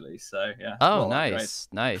 2, actually, so yeah. Oh, nice.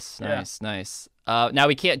 Now,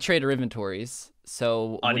 we can't trade our inventories,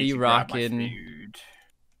 so what are you rocking?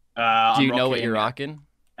 Do you know what you're rocking?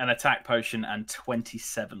 An attack potion and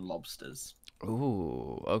 27 lobsters.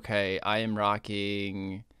 Ooh, okay. I am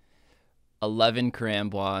rocking 11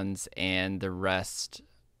 Karambwans and the rest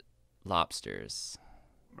lobsters.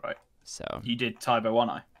 Right. So you did Tybo 1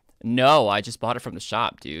 Eye. No, I just bought it from the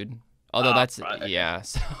shop, dude. Although that's right, okay. yeah.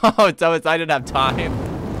 So, so I didn't have time.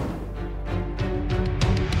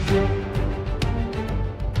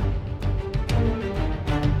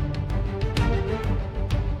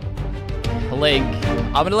 Link,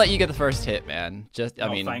 I'm gonna let you get the first hit, man. I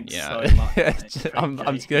mean, thanks yeah. so much, mate. I'm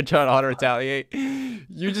just gonna try to auto retaliate.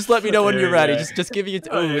 You just let me know when you're ready. Just give me a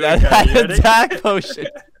Oh, that attack potion.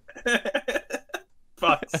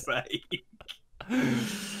 Fuck's sake.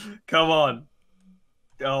 Come on.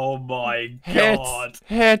 Oh my god.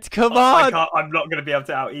 Hit, come I on. I'm not gonna be able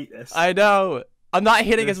to out-eat this. I know. I'm not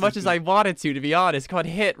hitting This as much is as I wanted to be honest. Come on,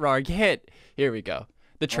 hit, Rargh, hit. Here we go.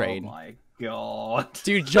 The train. Oh my god.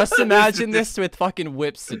 Dude, just imagine this with fucking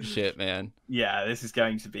whips and shit, man. Yeah, this is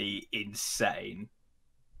going to be insane.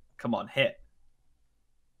 Come on, hit.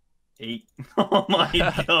 Eat. Oh my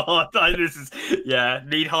god. This is, yeah,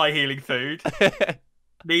 need high healing food.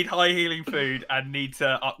 Need high healing food and need to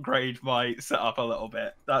upgrade my setup a little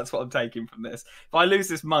bit. That's what I'm taking from this. If I lose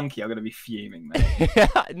this monkey, I'm going to be fuming, mate.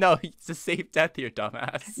 No, it's a safe death here,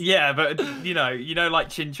 dumbass. Yeah, but you know, like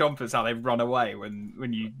chin chompers, how they run away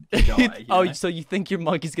when you die. Oh, know? so you think your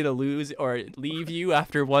monkey's going to lose or leave you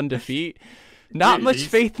after one defeat? Not Dude, much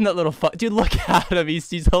faith in that little fuck. Dude, look at him.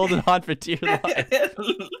 He's holding on for dear life.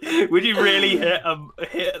 Would you really hit him?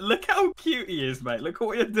 Look how cute he is, mate. Look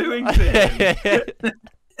what you're doing to him.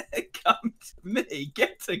 Come to me.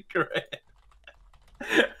 Get a grip.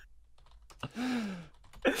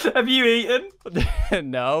 Have you eaten?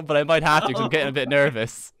 No, but I might have to because I'm getting a bit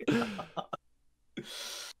nervous.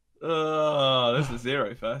 Oh, this is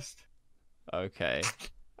zero first. Okay.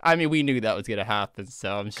 I mean, we knew that was gonna happen,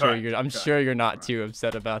 so I'm sure you're not too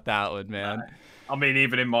upset about that one, man. No. I mean,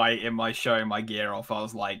 even in my showing my gear off, I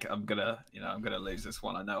was like, I'm gonna lose this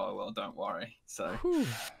one. I know I will. Don't worry. So, whew.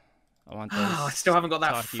 I want those. I still haven't got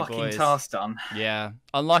that fucking task done. Yeah,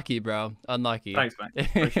 unlucky, bro. Unlucky. Thanks, mate.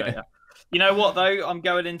 Appreciate it. You know what though? I'm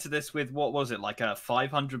going into this with what was it, like a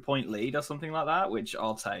 500-point lead or something like that, which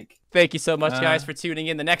I'll take. Thank you so much, guys, for tuning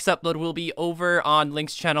in. The next upload will be over on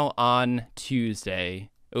Link's channel on Tuesday.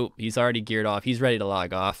 Oh, he's already geared off. He's ready to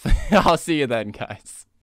log off. I'll see you then, guys.